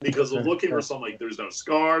 Because of looking for something like, there's no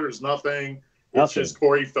scar, there's nothing. It's just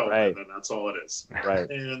Corey Feldman, right. And that's all it is. Right.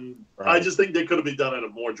 And I just think they could have been done in a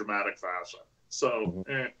more dramatic fashion. So,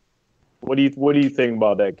 What do you think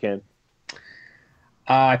about that, Ken?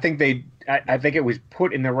 I think I think it was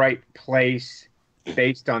put in the right place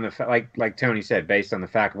based on the like Tony said, based on the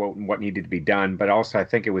fact of what needed to be done. But also, I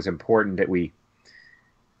think it was important that we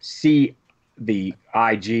see the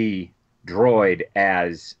IG droid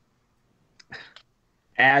as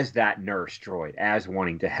that nurse droid, as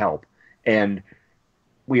wanting to help. And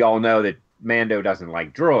we all know that Mando doesn't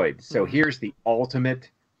like droids. So here's the ultimate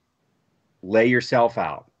lay yourself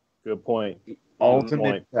out. Good point.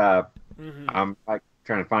 Ultimate, I'm like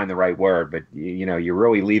trying to find the right word, but you know, you're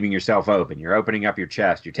really leaving yourself open. You're opening up your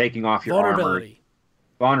chest. You're taking off your armor.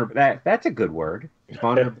 That's a good word.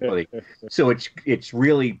 Vulnerability. So it's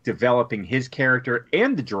really developing his character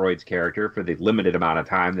and the droid's character for the limited amount of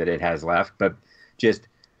time that it has left. But just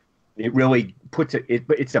it really puts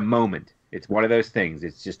it's a moment. It's one of those things.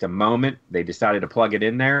 It's just a moment. They decided to plug it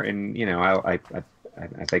in there, and you know, I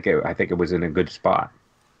think it was in a good spot.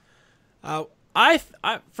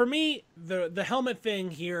 For me, the helmet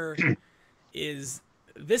thing here is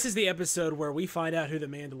this is the episode where we find out who the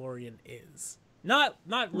Mandalorian is. Not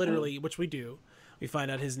literally, which we do. We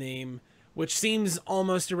find out his name, which seems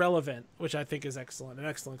almost irrelevant, which I think is excellent, an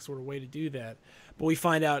excellent sort of way to do that. But we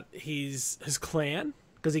find out he's his clan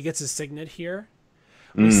because he gets his signet here.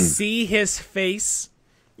 We see his face,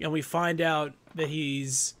 and we find out that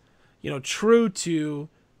he's, you know, true to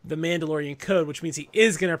the Mandalorian code, which means he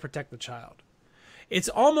is going to protect the child. It's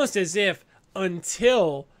almost as if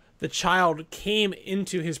until the child came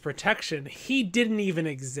into his protection, he didn't even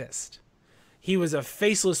exist. He was a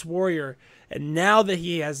faceless warrior, and now that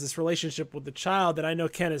he has this relationship with the child that I know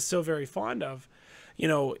Ken is so very fond of, you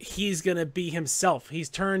know, he's going to be himself. He's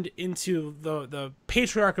turned into the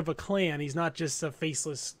patriarch of a clan. He's not just a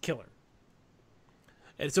faceless killer.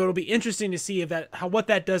 And so it'll be interesting to see if what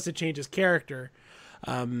that does to change his character.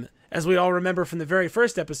 As we all remember from the very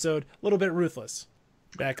first episode, a little bit ruthless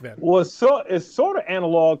back then. Well, it's sort of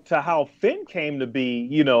analog to how Finn came to be,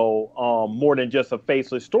 you know, more than just a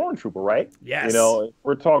faceless stormtrooper, right? Yes. You know,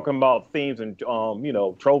 we're talking about themes and, you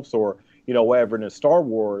know, tropes or, you know, whatever in the Star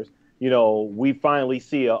Wars. You know, we finally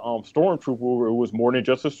see a stormtrooper who was more than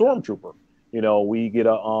just a stormtrooper. You know, we get a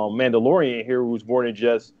Mandalorian here who's more than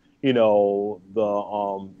just, you know,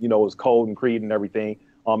 you know, his code and creed and everything.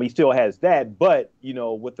 He still has that, but you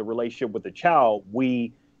know, with the relationship with the child,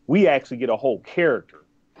 we actually get a whole character,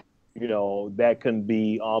 you know, that can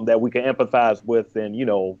be that we can empathize with and, you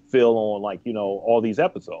know, feel on, like, you know, all these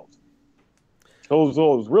episodes. So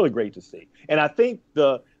it was really great to see. And I think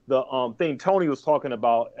the thing Tony was talking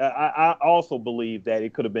about, I also believe that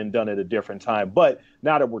it could have been done at a different time. But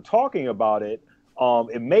now that we're talking about it,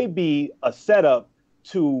 it may be a setup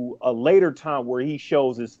to a later time where he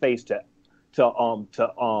shows his face to all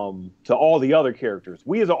the other characters.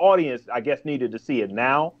 We as an audience, I guess, needed to see it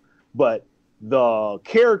now, but the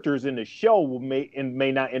characters in the show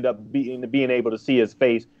may not end up being able to see his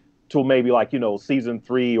face till maybe, like, you know, season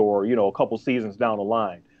 3 or, you know, a couple seasons down the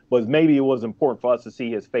line. But maybe it was important for us to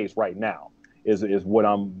see his face right now, is what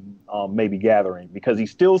I'm maybe gathering, because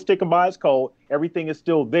he's still sticking by his code. Everything is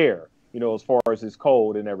still there, you know, as far as his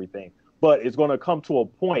code and everything. But it's going to come to a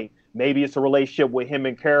point. Maybe it's a relationship with him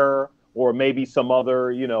and Kara, or maybe some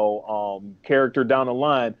other, you know, character down the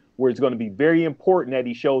line, where it's going to be very important that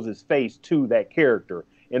he shows his face to that character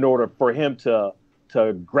in order for him to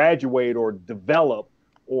graduate or develop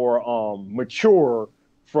or mature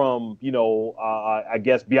from, you know, I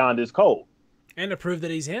guess beyond his code. And to prove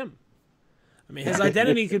that he's him. I mean, his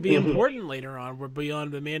identity could be important later on. We're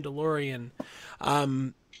beyond the Mandalorian.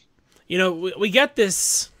 You know, we get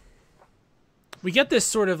this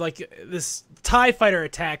sort of like this TIE fighter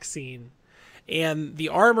attack scene, and the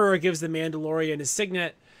armorer gives the Mandalorian his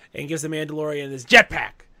signet and gives the Mandalorian his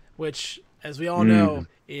jetpack, which, as we all know,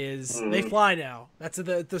 is they fly now. That's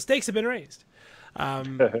the stakes have been raised.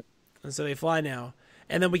 And so they fly now.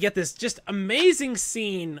 And then we get this just amazing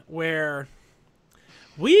scene where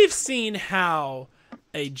we've seen how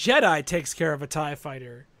a Jedi takes care of a TIE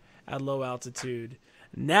fighter at low altitude.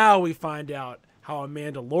 Now we find out how a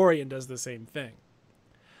Mandalorian does the same thing.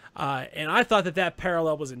 And I thought that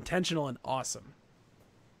parallel was intentional and awesome,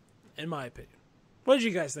 in my opinion. What did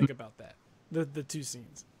you guys think about that? The two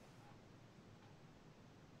scenes.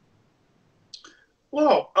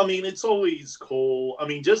 Well, I mean, it's always cool. I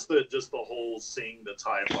mean, just the whole seeing the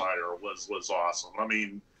TIE fighter was awesome. I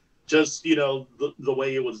mean, just, you know, the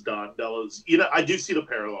way it was done. That was, you know, I do see the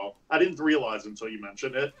parallel. I didn't realize until you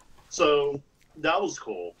mentioned it. So that was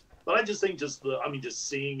cool. But I just think just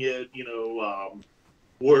seeing it, you know,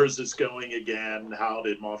 where is this going again? How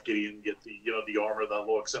did Moff Gideon get the, you know, the armor that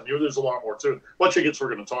looks? I mean, there's a lot more to it. Which I guess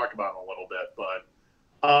we're going to talk about in a little bit. But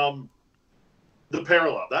the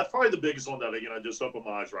parallel. That's probably the biggest one that I just opened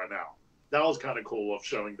my eyes right now. That was kind of cool of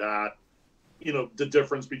showing that, the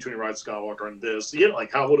difference between Rise of Skywalker and this.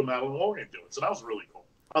 Like how would a Mandalorian do it? So that was really cool.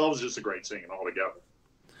 I thought it was just a great scene altogether.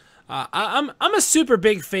 I'm a super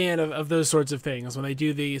big fan of those sorts of things when they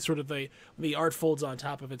do the sort of the art folds on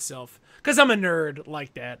top of itself, because I'm a nerd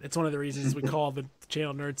like that. It's one of the reasons we call the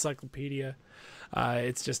channel Nerd Cyclopedia.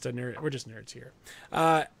 It's just a nerd. We're just nerds here.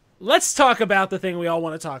 Let's talk about the thing we all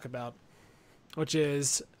want to talk about, which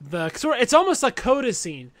is it's almost like Coda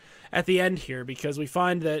scene at the end here, because we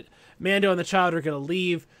find that Mando and the child are going to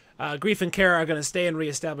leave. Greef and Kara are going to stay and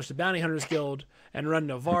reestablish the Bounty Hunters Guild and run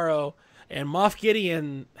Navarro. And Moff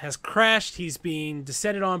Gideon has crashed. He's being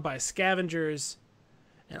descended on by scavengers,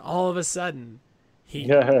 and all of a sudden,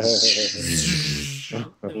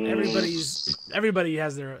 everybody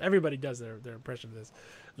does their impression of this.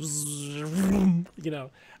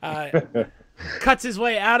 Cuts his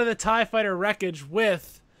way out of the TIE fighter wreckage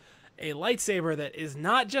with a lightsaber that is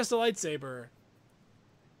not just a lightsaber.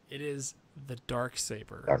 It is the dark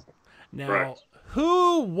saber. Now, Correct.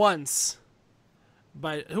 who wants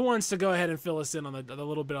to go ahead and fill us in on a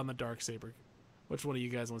little bit on the dark saber? Which one of you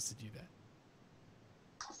guys wants to do that?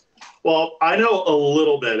 Well, I know a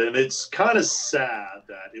little bit, and it's kind of sad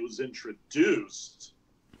that it was introduced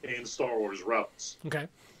in Star Wars Rebels. Okay.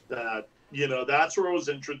 That, that's where it was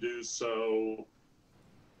introduced, so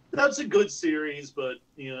that's a good series, but,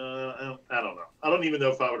 I don't know. I don't even know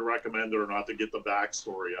if I would recommend it or not to get the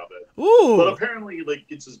backstory of it. Ooh. But apparently,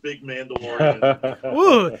 it's this big Mandalorian.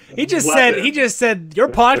 Ooh. He just said, your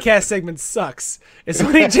podcast segment sucks. Is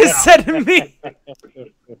what he just Yeah. said to me.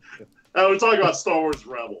 We're talking about Star Wars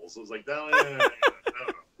Rebels. I was like, no.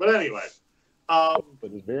 But anyway. But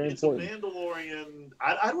it's very It's important. a Mandalorian.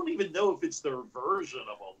 I don't even know if it's their version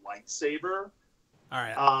of a lightsaber. All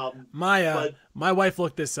right. My wife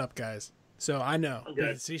looked this up, guys. So I know.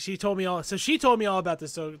 Okay. See, she told me all. So she told me all about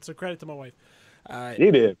this. So credit to my wife. She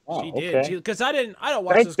did. Wow, She did. okay. Because I don't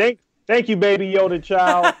watch this. Thank you, baby Yoda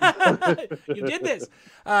child. You did this.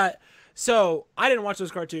 So I didn't watch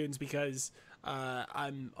those cartoons because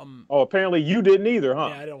I'm Oh, apparently you didn't either, huh?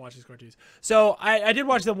 yeah, I don't watch these cartoons. So I did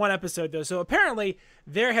watch the one episode though. So apparently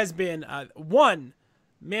there has been one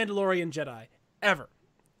Mandalorian Jedi ever.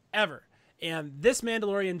 And this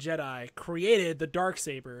Mandalorian Jedi created the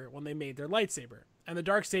Darksaber when they made their lightsaber. And the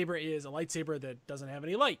Darksaber is a lightsaber that doesn't have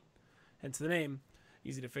any light. Hence the name.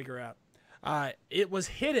 Easy to figure out. It was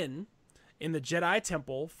hidden in the Jedi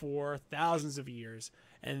Temple for thousands of years.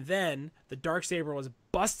 And then the Darksaber was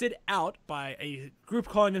busted out by a group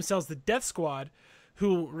calling themselves the Death Squad,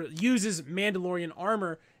 who uses Mandalorian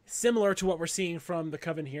armor similar to what we're seeing from the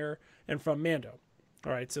Coven here and from Mando.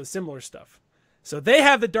 All right, so similar stuff. So they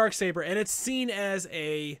have the Darksaber, and it's seen as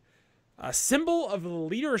a symbol of the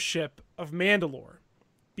leadership of Mandalore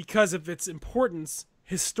because of its importance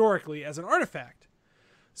historically as an artifact.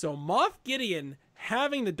 So Moff Gideon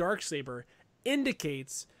having the Darksaber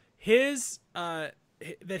indicates his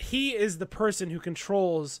that he is the person who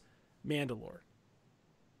controls Mandalore.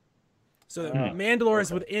 So that Mandalore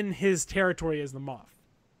is within his territory as the Moff.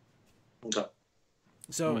 Okay.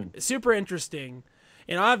 So super interesting.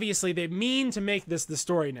 And obviously they mean to make this the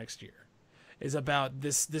story next year. Is about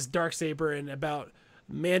this Darksaber and about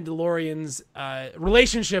Mandalorian's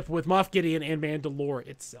relationship with Moff Gideon and Mandalore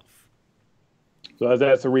itself. So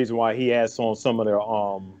that's the reason why he has on some of their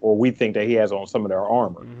or we think that he has on some of their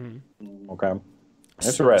armor. Mm-hmm. Okay.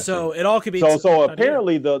 Interesting. So it all could be. So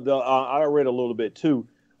apparently I read a little bit too.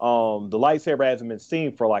 The lightsaber hasn't been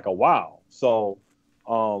seen for like a while. So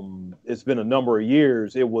it's been a number of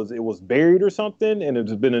years. It was buried or something, and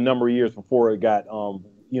it's been a number of years before it got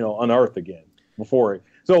unearthed again.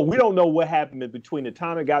 So we don't know what happened between the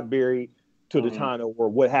time it got buried to the time or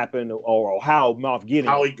what happened or how Moff Gideon.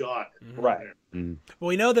 How he got it. Right. Well,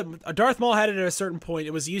 we know that Darth Maul had it at a certain point.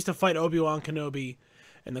 It was used to fight Obi-Wan Kenobi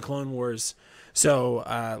in the Clone Wars. So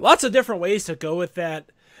lots of different ways to go with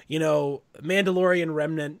that. Mandalorian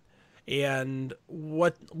remnant and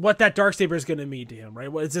what that Darksaber is going to mean to him,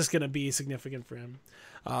 right? What is this going to be significant for him?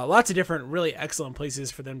 Lots of different, really excellent places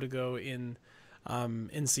for them to go in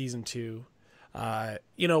season 2.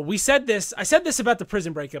 We said this. I said this about the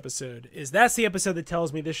Prison Break episode. That's the episode that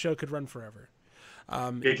tells me this show could run forever.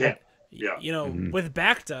 It can. Yeah. With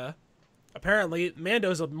Bacta, apparently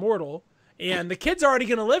Mando's immortal, and the kid's already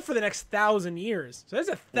going to live for the next 1,000 years. So there's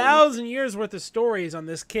 1,000 years worth of stories on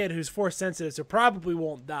this kid who's Force sensitive, so probably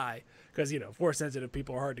won't die because Force sensitive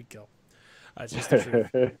people are hard to kill. It's just the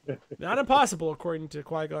truth. Not impossible, according to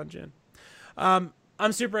Qui-Gon Jinn. I'm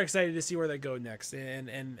super excited to see where they go next,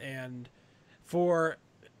 and for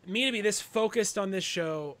me to be this focused on this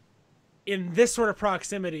show, in this sort of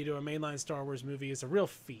proximity to a mainline Star Wars movie is a real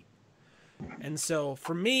feat. And so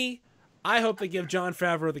for me, I hope they give Jon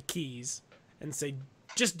Favreau the keys and say,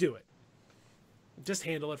 just do it. Just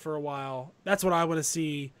handle it for a while. That's what I want to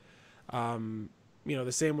see. You know,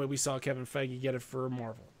 the same way we saw Kevin Feige get it for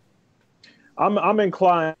Marvel. I'm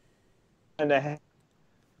inclined to have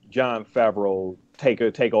Jon Favreau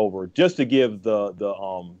take over just to give the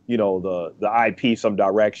IP some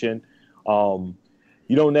direction.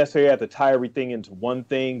 You don't necessarily have to tie everything into one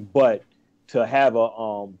thing, but to have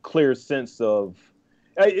a clear sense of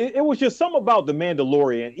it was just something about the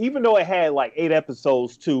Mandalorian, even though it had like 8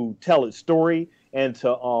 episodes to tell its story and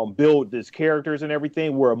to build its characters and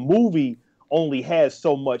everything, where a movie only has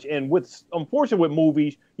so much. And unfortunately with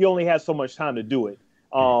movies, you only have so much time to do it.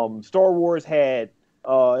 Star Wars had,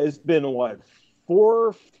 it's been what,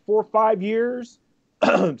 4 or 5 years.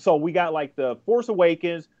 So we got like the Force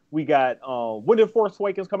Awakens. We got, when did Force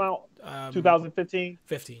Awakens come out? 2015?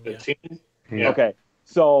 15, yeah. 15? Yeah. Okay.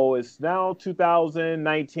 So it's now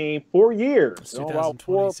 2019, 4 years. It's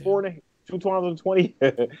 2020.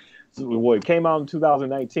 So it came out in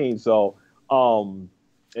 2019. So,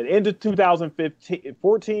 at the end of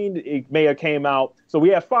 2014, it may have came out. So we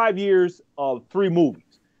have 5 years of 3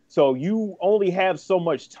 movies. So you only have so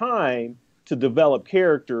much time to develop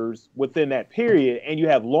characters within that period, and you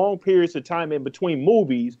have long periods of time in between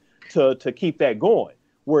movies to keep that going.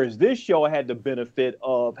 Whereas this show had the benefit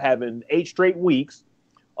of having 8 straight weeks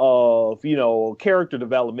of, you know, character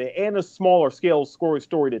development and a smaller scale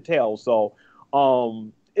story to tell. So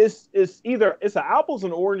it's either it's an apples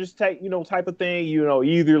and oranges type of thing. You know,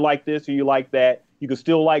 you either like this or you like that. You can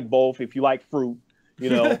still like both if you like fruit, you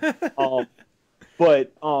know.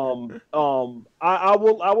 But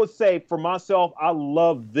I would say for myself, I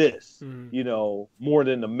love this, you know, more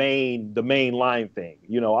than the main line thing.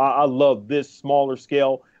 You know, I love this smaller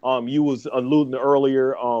scale. You was alluding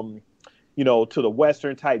earlier, you know, to the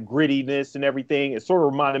Western type grittiness and everything. It sort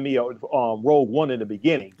of reminded me of Rogue One in the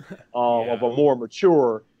beginning, of a more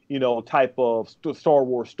mature, you know, type of Star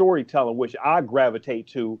Wars storytelling, which I gravitate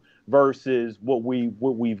to versus what we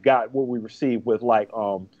received with like,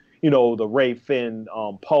 you know, the Rey Finn,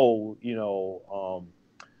 Poe, you know,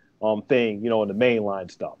 thing, you know, in the mainline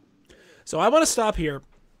stuff. So I want to stop here.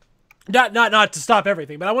 Not to stop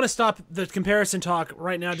everything, but I want to stop the comparison talk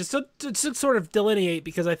right now, just to sort of delineate,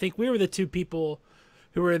 because I think we were the two people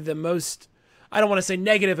who were the most, I don't want to say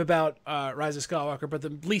negative about Rise of Skywalker, but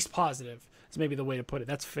the least positive is maybe the way to put it.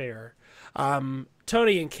 That's fair.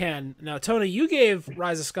 Tony and Ken. Now, Tony, you gave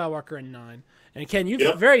Rise of Skywalker a 9, and Ken,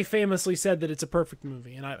 you very famously said that it's a perfect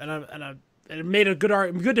movie, and I made a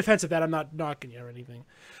good defense of that. I'm not knocking you or anything.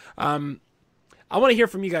 I want to hear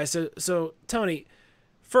from you guys. So Tony,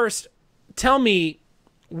 first, tell me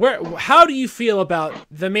how do you feel about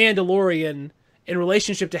The Mandalorian in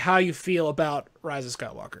relationship to how you feel about Rise of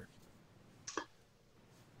Skywalker?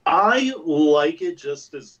 I like it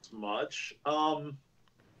just as much.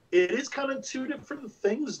 It is kind of 2 different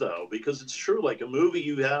things, though, because it's true. Like a movie,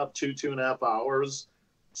 you have 2.5 hours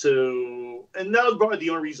to, and that was probably the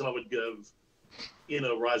only reason I would give, you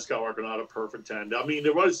know, Rise of Skywalker not a perfect 10. I mean,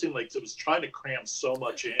 it really seemed like it was trying to cram so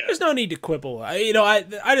much in. There's no need to quibble.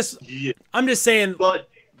 I'm just saying, but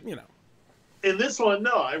you know, in this one,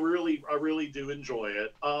 no, I really do enjoy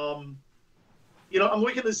it. You know, I'm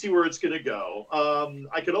looking to see where it's going to go.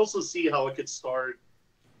 I could also see how it could start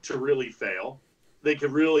to really fail. They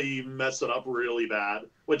could really mess it up really bad,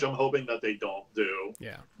 which I'm hoping that they don't do.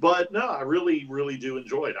 Yeah. But no, I really do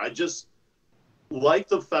enjoy it. I just like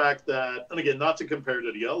the fact that, and again, not to compare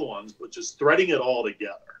to the other ones, but just threading it all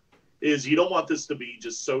together is you don't want this to be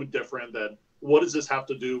just so different that what does this have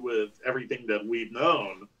to do with everything that we've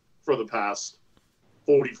known for the past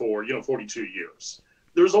 42 years?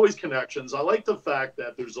 There's always connections. I like the fact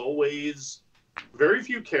that there's always very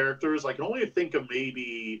few characters. I can only think of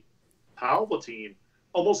maybe Palpatine.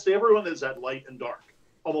 Almost everyone is at light and dark.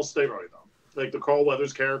 Almost everyone. Like the Carl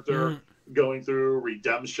Weathers character going through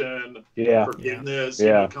redemption, forgiveness,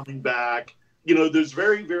 coming back. You know, there's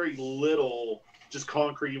very, very little just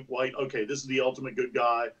concrete, like, okay, this is the ultimate good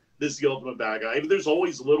guy. This is the ultimate bad guy. There's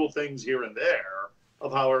always little things here and there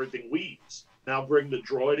of how everything weaves. Now bring the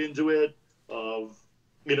droid into it of,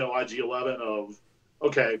 you know, IG-11 of,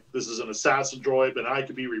 okay, this is an assassin droid, but I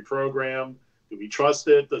could be reprogrammed. Do we trust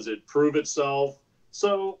it? Does it prove itself?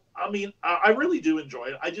 So, I mean, I really do enjoy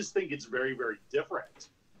it. I just think it's very, very different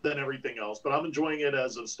than everything else, but I'm enjoying it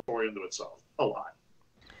as a story unto itself a lot.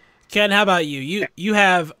 Ken, how about you? You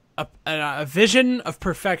have a vision of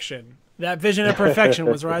perfection. That vision of perfection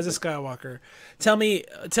was Rise of Skywalker. Tell me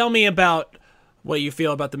about what you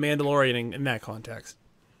feel about The Mandalorian in that context.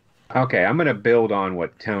 Okay, I'm going to build on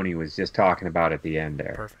what Tony was just talking about at the end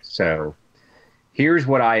there. Perfect. So here's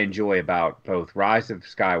what I enjoy about both Rise of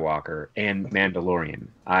Skywalker and Mandalorian.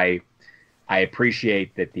 I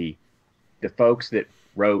appreciate that the folks that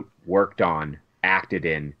wrote, worked on, acted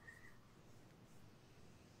in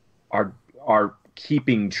are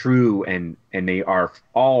keeping true, and they are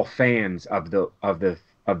all fans of the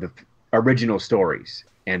original stories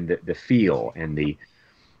and the feel and the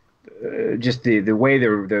just the way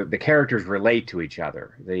the characters relate to each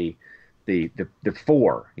other. The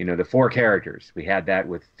four, the four characters. We had that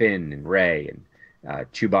with Finn and Rey and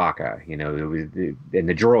Chewbacca, and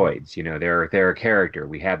the droids, they're a character.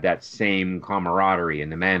 We have that same camaraderie in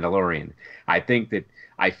the Mandalorian. I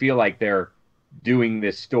feel like they're doing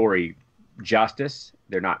this story justice.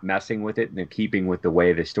 They're not messing with it, and they're keeping with the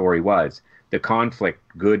way the story was. The conflict,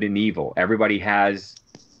 good and evil. Everybody has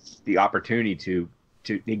the opportunity to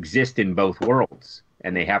exist in both worlds,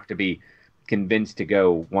 and they have to be convinced to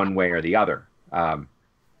go one way or the other.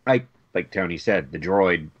 Like Tony said, the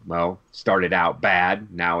droid, well, started out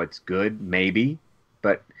bad. Now it's good, maybe,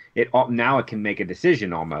 but now it can make a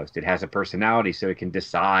decision almost. It has a personality, so it can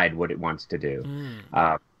decide what it wants to do.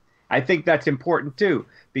 I think that's important too,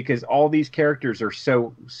 because all these characters are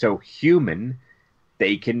so human.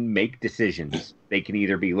 They can make decisions. They can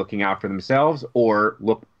either be looking out for themselves or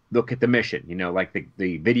look at the mission. Like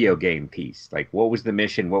the video game piece. Like, what was the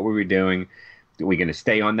mission? What were we doing? Are we going to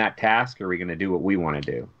stay on that task, or are we going to do what we want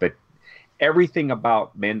to do? But everything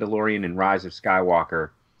about Mandalorian and Rise of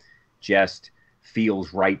Skywalker just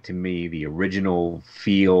feels right to me, the original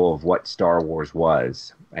feel of what Star Wars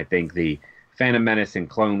was. I think the Phantom Menace and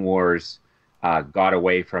Clone Wars got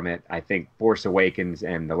away from it. I think Force Awakens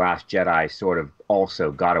and The Last Jedi sort of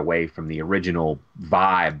also got away from the original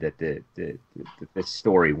vibe that the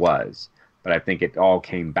story was. But I think it all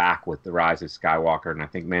came back with The Rise of Skywalker, and I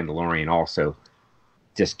think Mandalorian also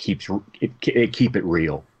just keep it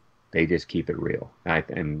real. They just keep it real,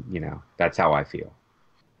 and that's how I feel.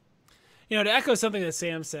 To echo something that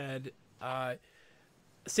Sam said,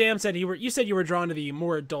 you said you were drawn to the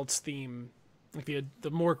more adults theme, like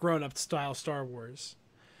the more grown up style Star Wars,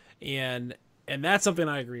 and that's something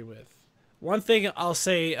I agree with. One thing I'll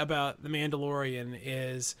say about The Mandalorian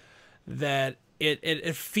is that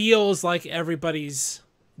it feels like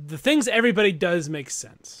the things everybody does make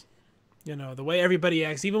sense. The way everybody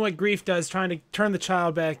acts, even what Grief does, trying to turn the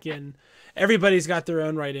child back in, everybody's got their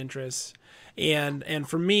own right interests. And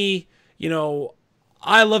for me,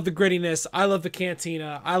 I love the grittiness. I love the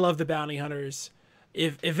cantina. I love the bounty hunters.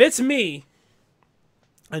 If it's me,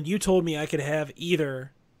 and you told me I could have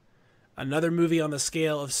either another movie on the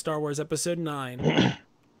scale of Star Wars Episode 9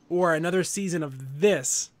 or another season of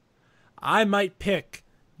this, I might pick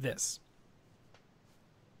this.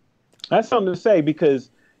 That's something to say,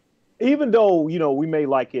 because even though, we may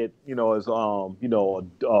like it, as, more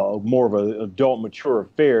of an adult, mature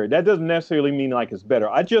affair, that doesn't necessarily mean like it's better.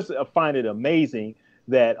 I just find it amazing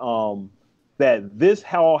that that this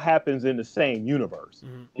all happens in the same universe.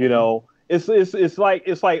 Mm-hmm. It's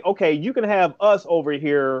like, okay, you can have us over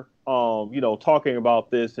here, talking about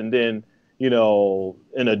this, and then, in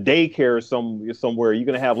a daycare somewhere, you're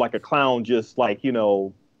going to have like a clown just like,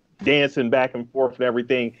 dancing back and forth and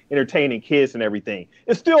everything, entertaining kids and everything.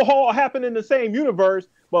 It's still all happening in the same universe,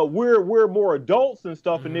 but we're more adults and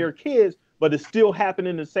stuff, and they're kids, but it's still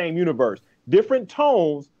happening in the same universe. Different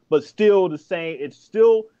tones, but still the same. It's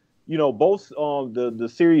still, both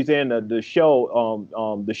the series and the show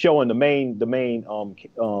and the main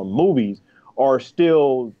movies are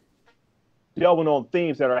still delving on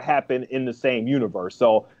themes that are happening in the same universe.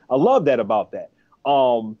 So I love that about that.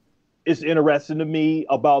 It's interesting to me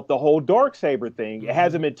about the whole Darksaber thing. It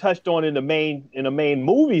hasn't been touched on in the main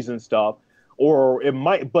movies and stuff, or it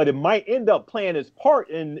might end up playing its part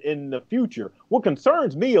in the future. What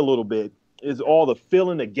concerns me a little bit is all the fill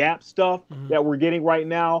in the gap stuff that we're getting right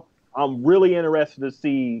now. I'm really interested to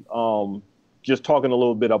see, just talking a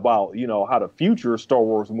little bit about, how the future Star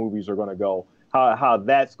Wars movies are going to go, how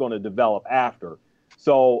that's going to develop after.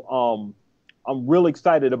 So I'm really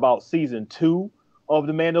excited about season 2 of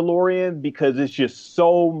The Mandalorian, because it's just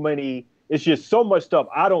so much stuff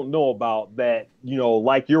I don't know about that,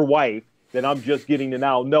 like your wife, that I'm just getting to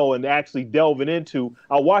now know and actually delving into.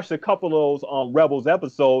 I watched a couple of those Rebels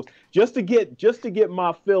episodes just to get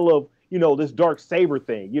my fill of, this Darksaber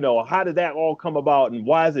thing. How did that all come about, and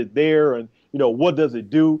why is it there, and what does it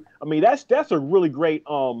do? I mean, that's a really great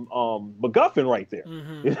MacGuffin right there.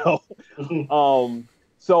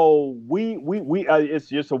 So we it's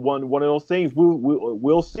just one of those things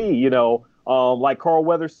we'll see. like Carl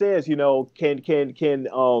Weathers says, can make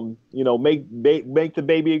the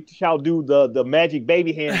baby child do the magic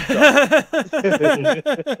baby hand stuff.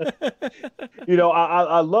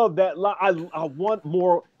 I love that. I want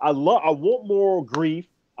more. I want more grief.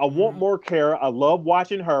 I want more Kara. I love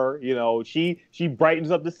watching her. She brightens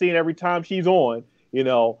up the scene every time she's on.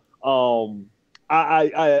 The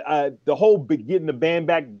whole getting the band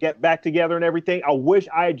back together and everything. I wish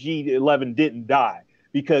IG-11 didn't die,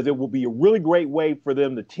 because it will be a really great way for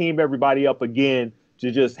them to team everybody up again, to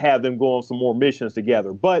just have them go on some more missions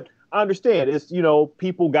together. But I understand it's,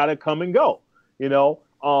 people got to come and go. He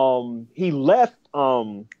left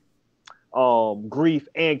Grief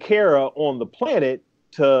and Kara on the planet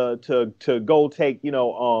to go take,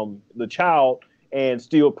 the child and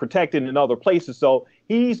still protect it in other places. So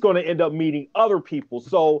he's going to end up meeting other people.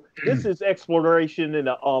 So this is exploration in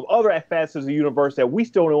other facets of the universe that we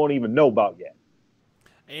still don't even know about yet.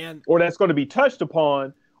 Or that's going to be touched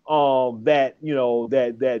upon, like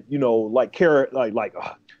Kara,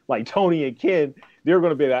 like Tony and Ken, they're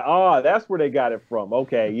going to be like, that's where they got it from.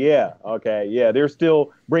 Okay, yeah. They're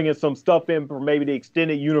still bringing some stuff in from maybe the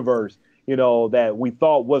extended universe, that we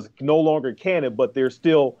thought was no longer canon, but they're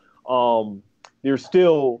still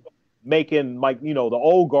making, like, the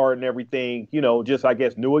old guard and everything, just, I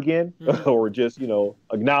guess, new again, or just,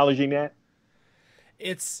 acknowledging that.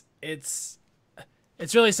 It's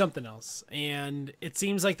really something else, and it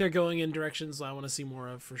seems like they're going in directions I want to see more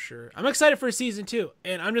of, for sure. I'm excited for season 2,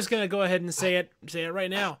 and I'm just gonna go ahead and say it right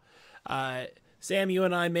now. Sam, you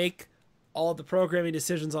and I make all the programming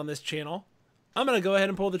decisions on this channel. I'm gonna go ahead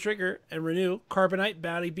and pull the trigger and renew Carbonite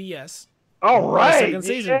Bounty BS. All right, second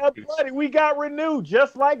season. Yeah, buddy, we got renewed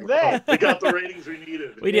just like that. We got the ratings we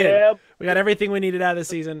needed. We did. Yeah. We got everything we needed out of the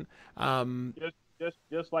season.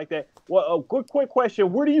 Just like that. Well, a quick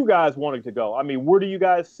question: where do you guys want it to go? I mean, where do you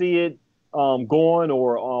guys see it going,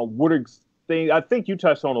 or what are things? I think you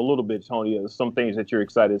touched on a little bit, Tony. Some things that you're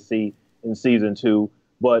excited to see in season 2.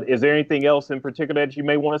 But is there anything else in particular that you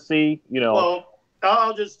may want to see? Well,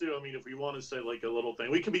 I'll just do. I mean, if we want to say like a little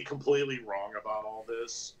thing, we could be completely wrong about all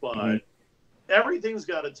this, but everything's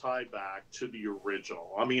got to tie back to the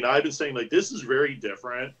original. I mean, I've been saying like this is very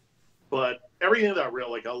different. But everything that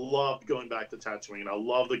I loved going back to Tatooine. I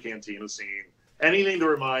love the cantina scene. Anything to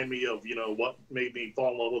remind me of, what made me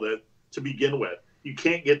fall in love with it to begin with. You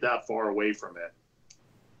can't get that far away from it.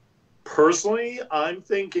 Personally, I'm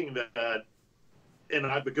thinking that, and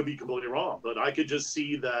I could be completely wrong, but I could just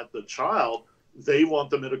see that the child, they want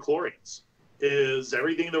the midichlorians. Is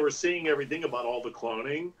everything that we're seeing, everything about all the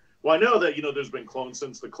cloning. Well, I know that, there's been clones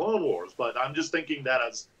since the Clone Wars, but I'm just thinking that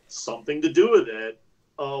has something to do with it.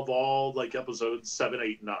 Of all like episodes 7,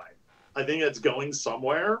 8, 9, I think that's going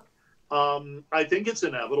somewhere. I think it's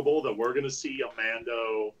inevitable that we're going to see a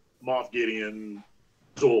Mando Moff Gideon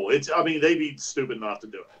duel. They'd be stupid not to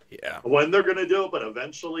do it. Yeah. When they're going to do it, but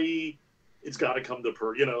eventually it's got to come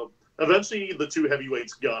to eventually the two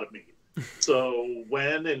heavyweights got to meet. So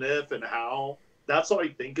when and if and how, that's what I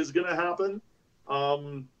think is going to happen.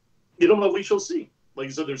 But we shall see. Like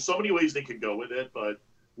I said, there's so many ways they could go with it, but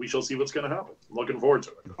we shall see what's going to happen. I'm looking forward to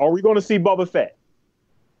it. Are we going to see Boba Fett?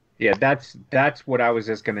 Yeah, that's what I was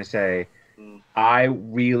just going to say. I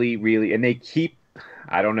really, and they keep,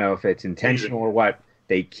 I don't know if it's intentional or what,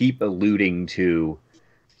 they keep alluding to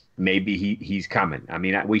maybe he's coming. I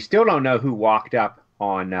mean, we still don't know who walked up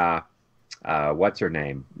on, what's her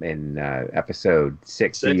name, in episode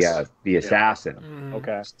 6, the assassin.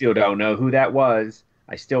 Okay. Still don't know who that was.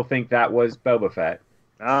 I still think that was Boba Fett.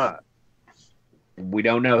 We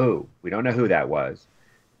don't know who. We don't know who that was.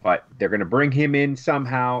 But they're going to bring him in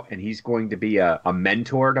somehow, and he's going to be a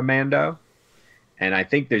mentor to Mando. And I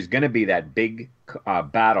think there's going to be that big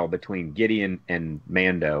battle between Gideon and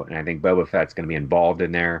Mando, and I think Boba Fett's going to be involved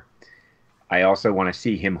in there. I also want to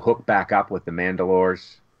see him hook back up with the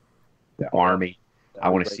Mandalores, the army. I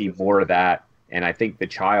want to see more of that. And I think the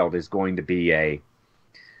child is going to be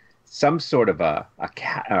some sort of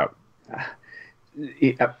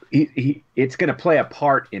it's going to play a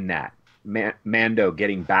part in that. Mando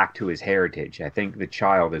getting back to his heritage. I think the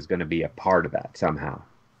child is going to be a part of that somehow.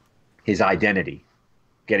 His identity,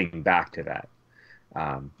 getting back to that.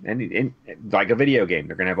 And like a video game,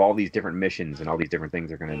 they're going to have all these different missions and all these different things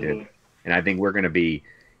they're going to do. And I think we're going to be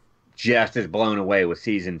just as blown away with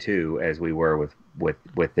season 2 as we were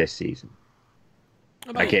with this season.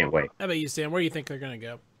 I can't wait. How about you, Sam? Where do you think they're going to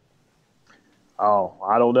go? Oh,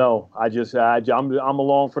 I don't know. I'm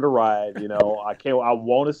along for the ride. I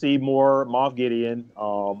want to see more Moff Gideon.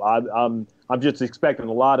 I'm just expecting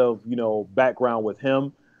a lot of background with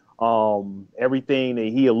him. Everything that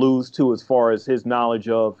he alludes to as far as his knowledge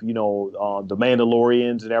of, the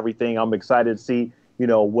Mandalorians and everything. I'm excited to see,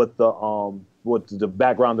 what the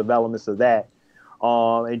background developments of that.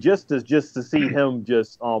 And just to see him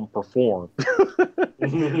just perform.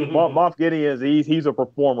 Moff Gideon he's a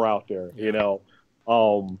performer out there,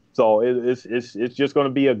 So it's just going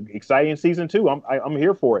to be an exciting season 2. I'm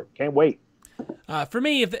here for it. Can't wait. For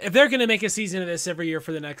me, if they're going to make a season of this every year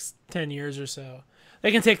for the next 10 years or so,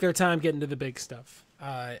 they can take their time getting to the big stuff.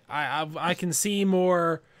 I can see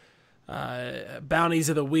more bounties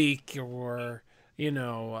of the week or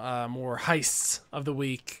more heists of the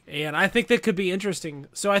week, and I think that could be interesting.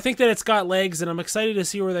 So I think that it's got legs, and I'm excited to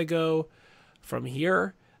see where they go from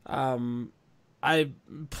here. I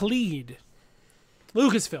plead,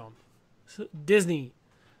 Lucasfilm, Disney,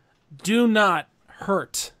 do not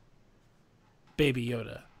hurt Baby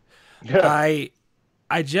Yoda. Yeah.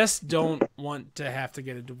 I just don't want to have to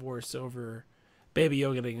get a divorce over Baby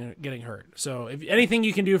Yoda getting hurt. So if anything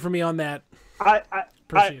you can do for me on that, I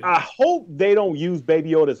hope they don't use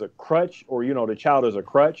Baby Yoda as a crutch, or the child as a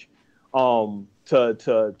crutch, to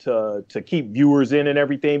keep viewers in and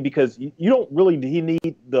everything, because you don't really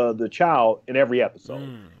need the child in every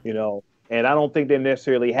episode, And I don't think they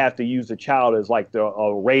necessarily have to use the child as like the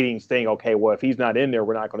ratings thing. Okay, well, if he's not in there,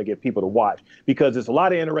 we're not going to get people to watch, because there's a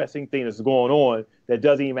lot of interesting things that's going on that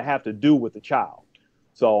doesn't even have to do with the child.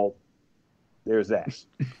 So there's that.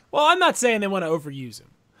 Well, I'm not saying they want to overuse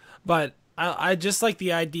him, but I just like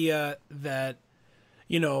the idea that,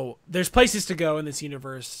 there's places to go in this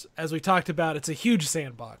universe. As we talked about, it's a huge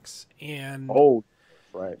sandbox. And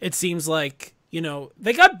right. It seems like,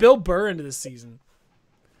 they got Bill Burr into this season.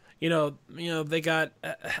 They got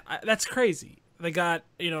that's crazy. They got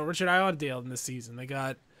Richard Iondale in this season. They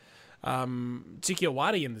got Tiki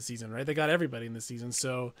Awadi in the season, right? They got everybody in the season,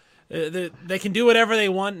 so they can do whatever they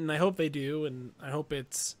want, and I hope they do. And I hope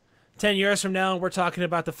it's 10 years from now, and we're talking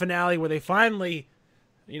about the finale where they finally,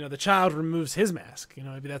 the child removes his mask.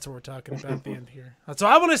 Maybe that's what we're talking about at the end here. So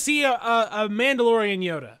I want to see a Mandalorian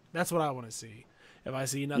Yoda. That's what I want to see. If I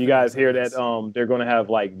see nothing, you guys hear that? They're going to have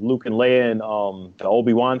like Luke and Leia in the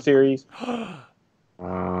Obi-Wan series. Oh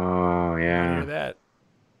yeah, I hear that.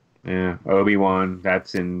 Yeah, Obi-Wan.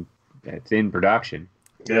 That's in production.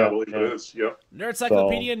 Yeah, I believe it is. Yep.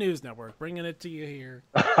 Nerdcyclopedia News Network, bringing it to you here.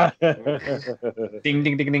 Ding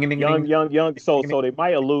ding ding ding ding. Young. So they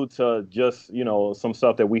might allude to just some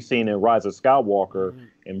stuff that we've seen in Rise of Skywalker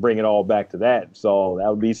and bring it all back to that. So that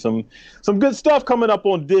would be some good stuff coming up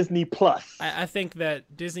on Disney Plus. I think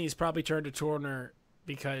that Disney's probably turned a corner,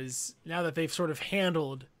 because now that they've sort of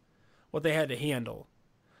handled what they had to handle,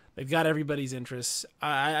 they've got everybody's interests.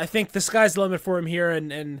 I think the sky's the limit for him here,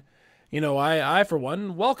 and I for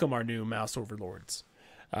one welcome our new mouse overlords.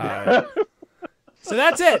 So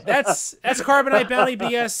that's it. That's Carbonite Bounty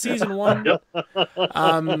BS Season 1.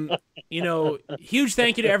 Huge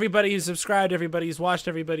thank you to everybody who's subscribed, everybody who's watched,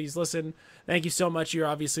 everybody who's listened. Thank you so much. You're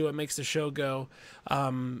obviously what makes the show go.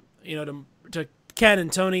 To Ken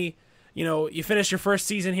and Tony, you finished your first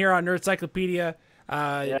season here on Nerdcyclopedia.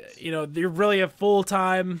 Yes. You're really a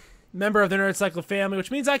full-time member of the Nerdcyclo family,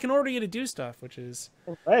 which means I can order you to do stuff, which is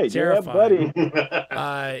terrifying. Yeah,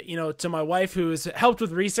 buddy. To my wife, who has helped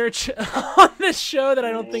with research on this show that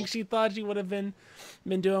I don't think she thought she would have been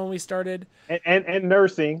doing when we started, and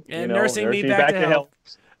nursing, nursing me back to health.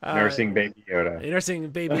 Nursing Baby Yoda. Nursing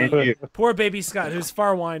baby, poor baby Scott, who's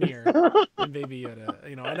far whinier than Baby Yoda.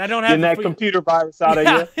 And I don't have getting that computer virus out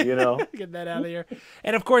of you. Get that out of here.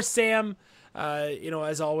 And of course, Sam.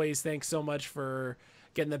 As always, thanks so much for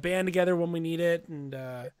getting the band together when we need it, and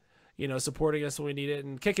supporting us when we need it,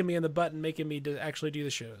 and kicking me in the butt and making me actually do the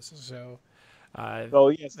shows. So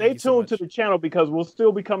stay tuned to the channel, because we'll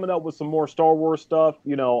still be coming up with some more Star Wars stuff.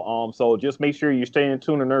 So just make sure you're staying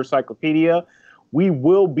tuned to Nerdcyclopedia. We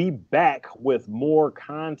will be back with more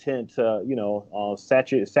content to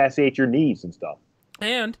satiate your needs and stuff.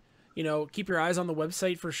 And keep your eyes on the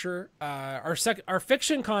website for sure. Our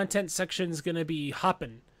fiction content section is going to be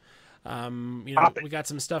hopping. We got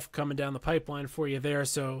some stuff coming down the pipeline for you there,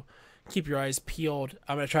 so keep your eyes peeled.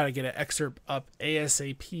 I'm going to try to get an excerpt up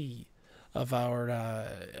ASAP of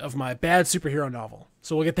of my bad superhero novel.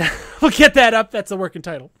 So we'll get that up. That's the working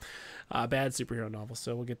title. Bad superhero novel.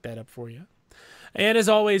 So we'll get that up for you. And as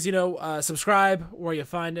always, subscribe where you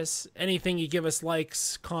find us. Anything you give us,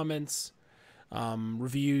 likes, comments,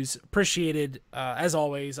 reviews, appreciated. As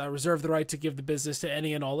always, I reserve the right to give the business to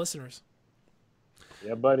any and all listeners.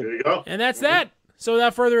 Yeah, buddy. There you go. And that's that. So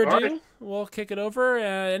without further ado, we'll kick it over.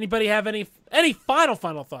 Anybody have any final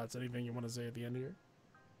thoughts? Anything you want to say at the end here?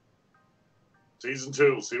 Season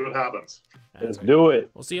 2. We'll see what happens. Let's do it.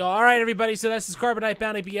 We'll see you all. All right, everybody. So this is Carbonite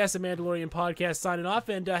Bounty BS, a Mandalorian podcast, signing off.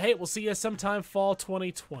 And hey, we'll see you sometime fall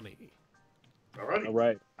 2020. All right. All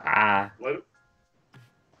right. Later.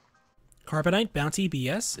 Carbonite Bounty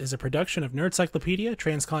BS is a production of Nerdcyclopedia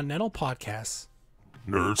Transcontinental Podcasts.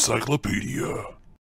 Nerdcyclopedia.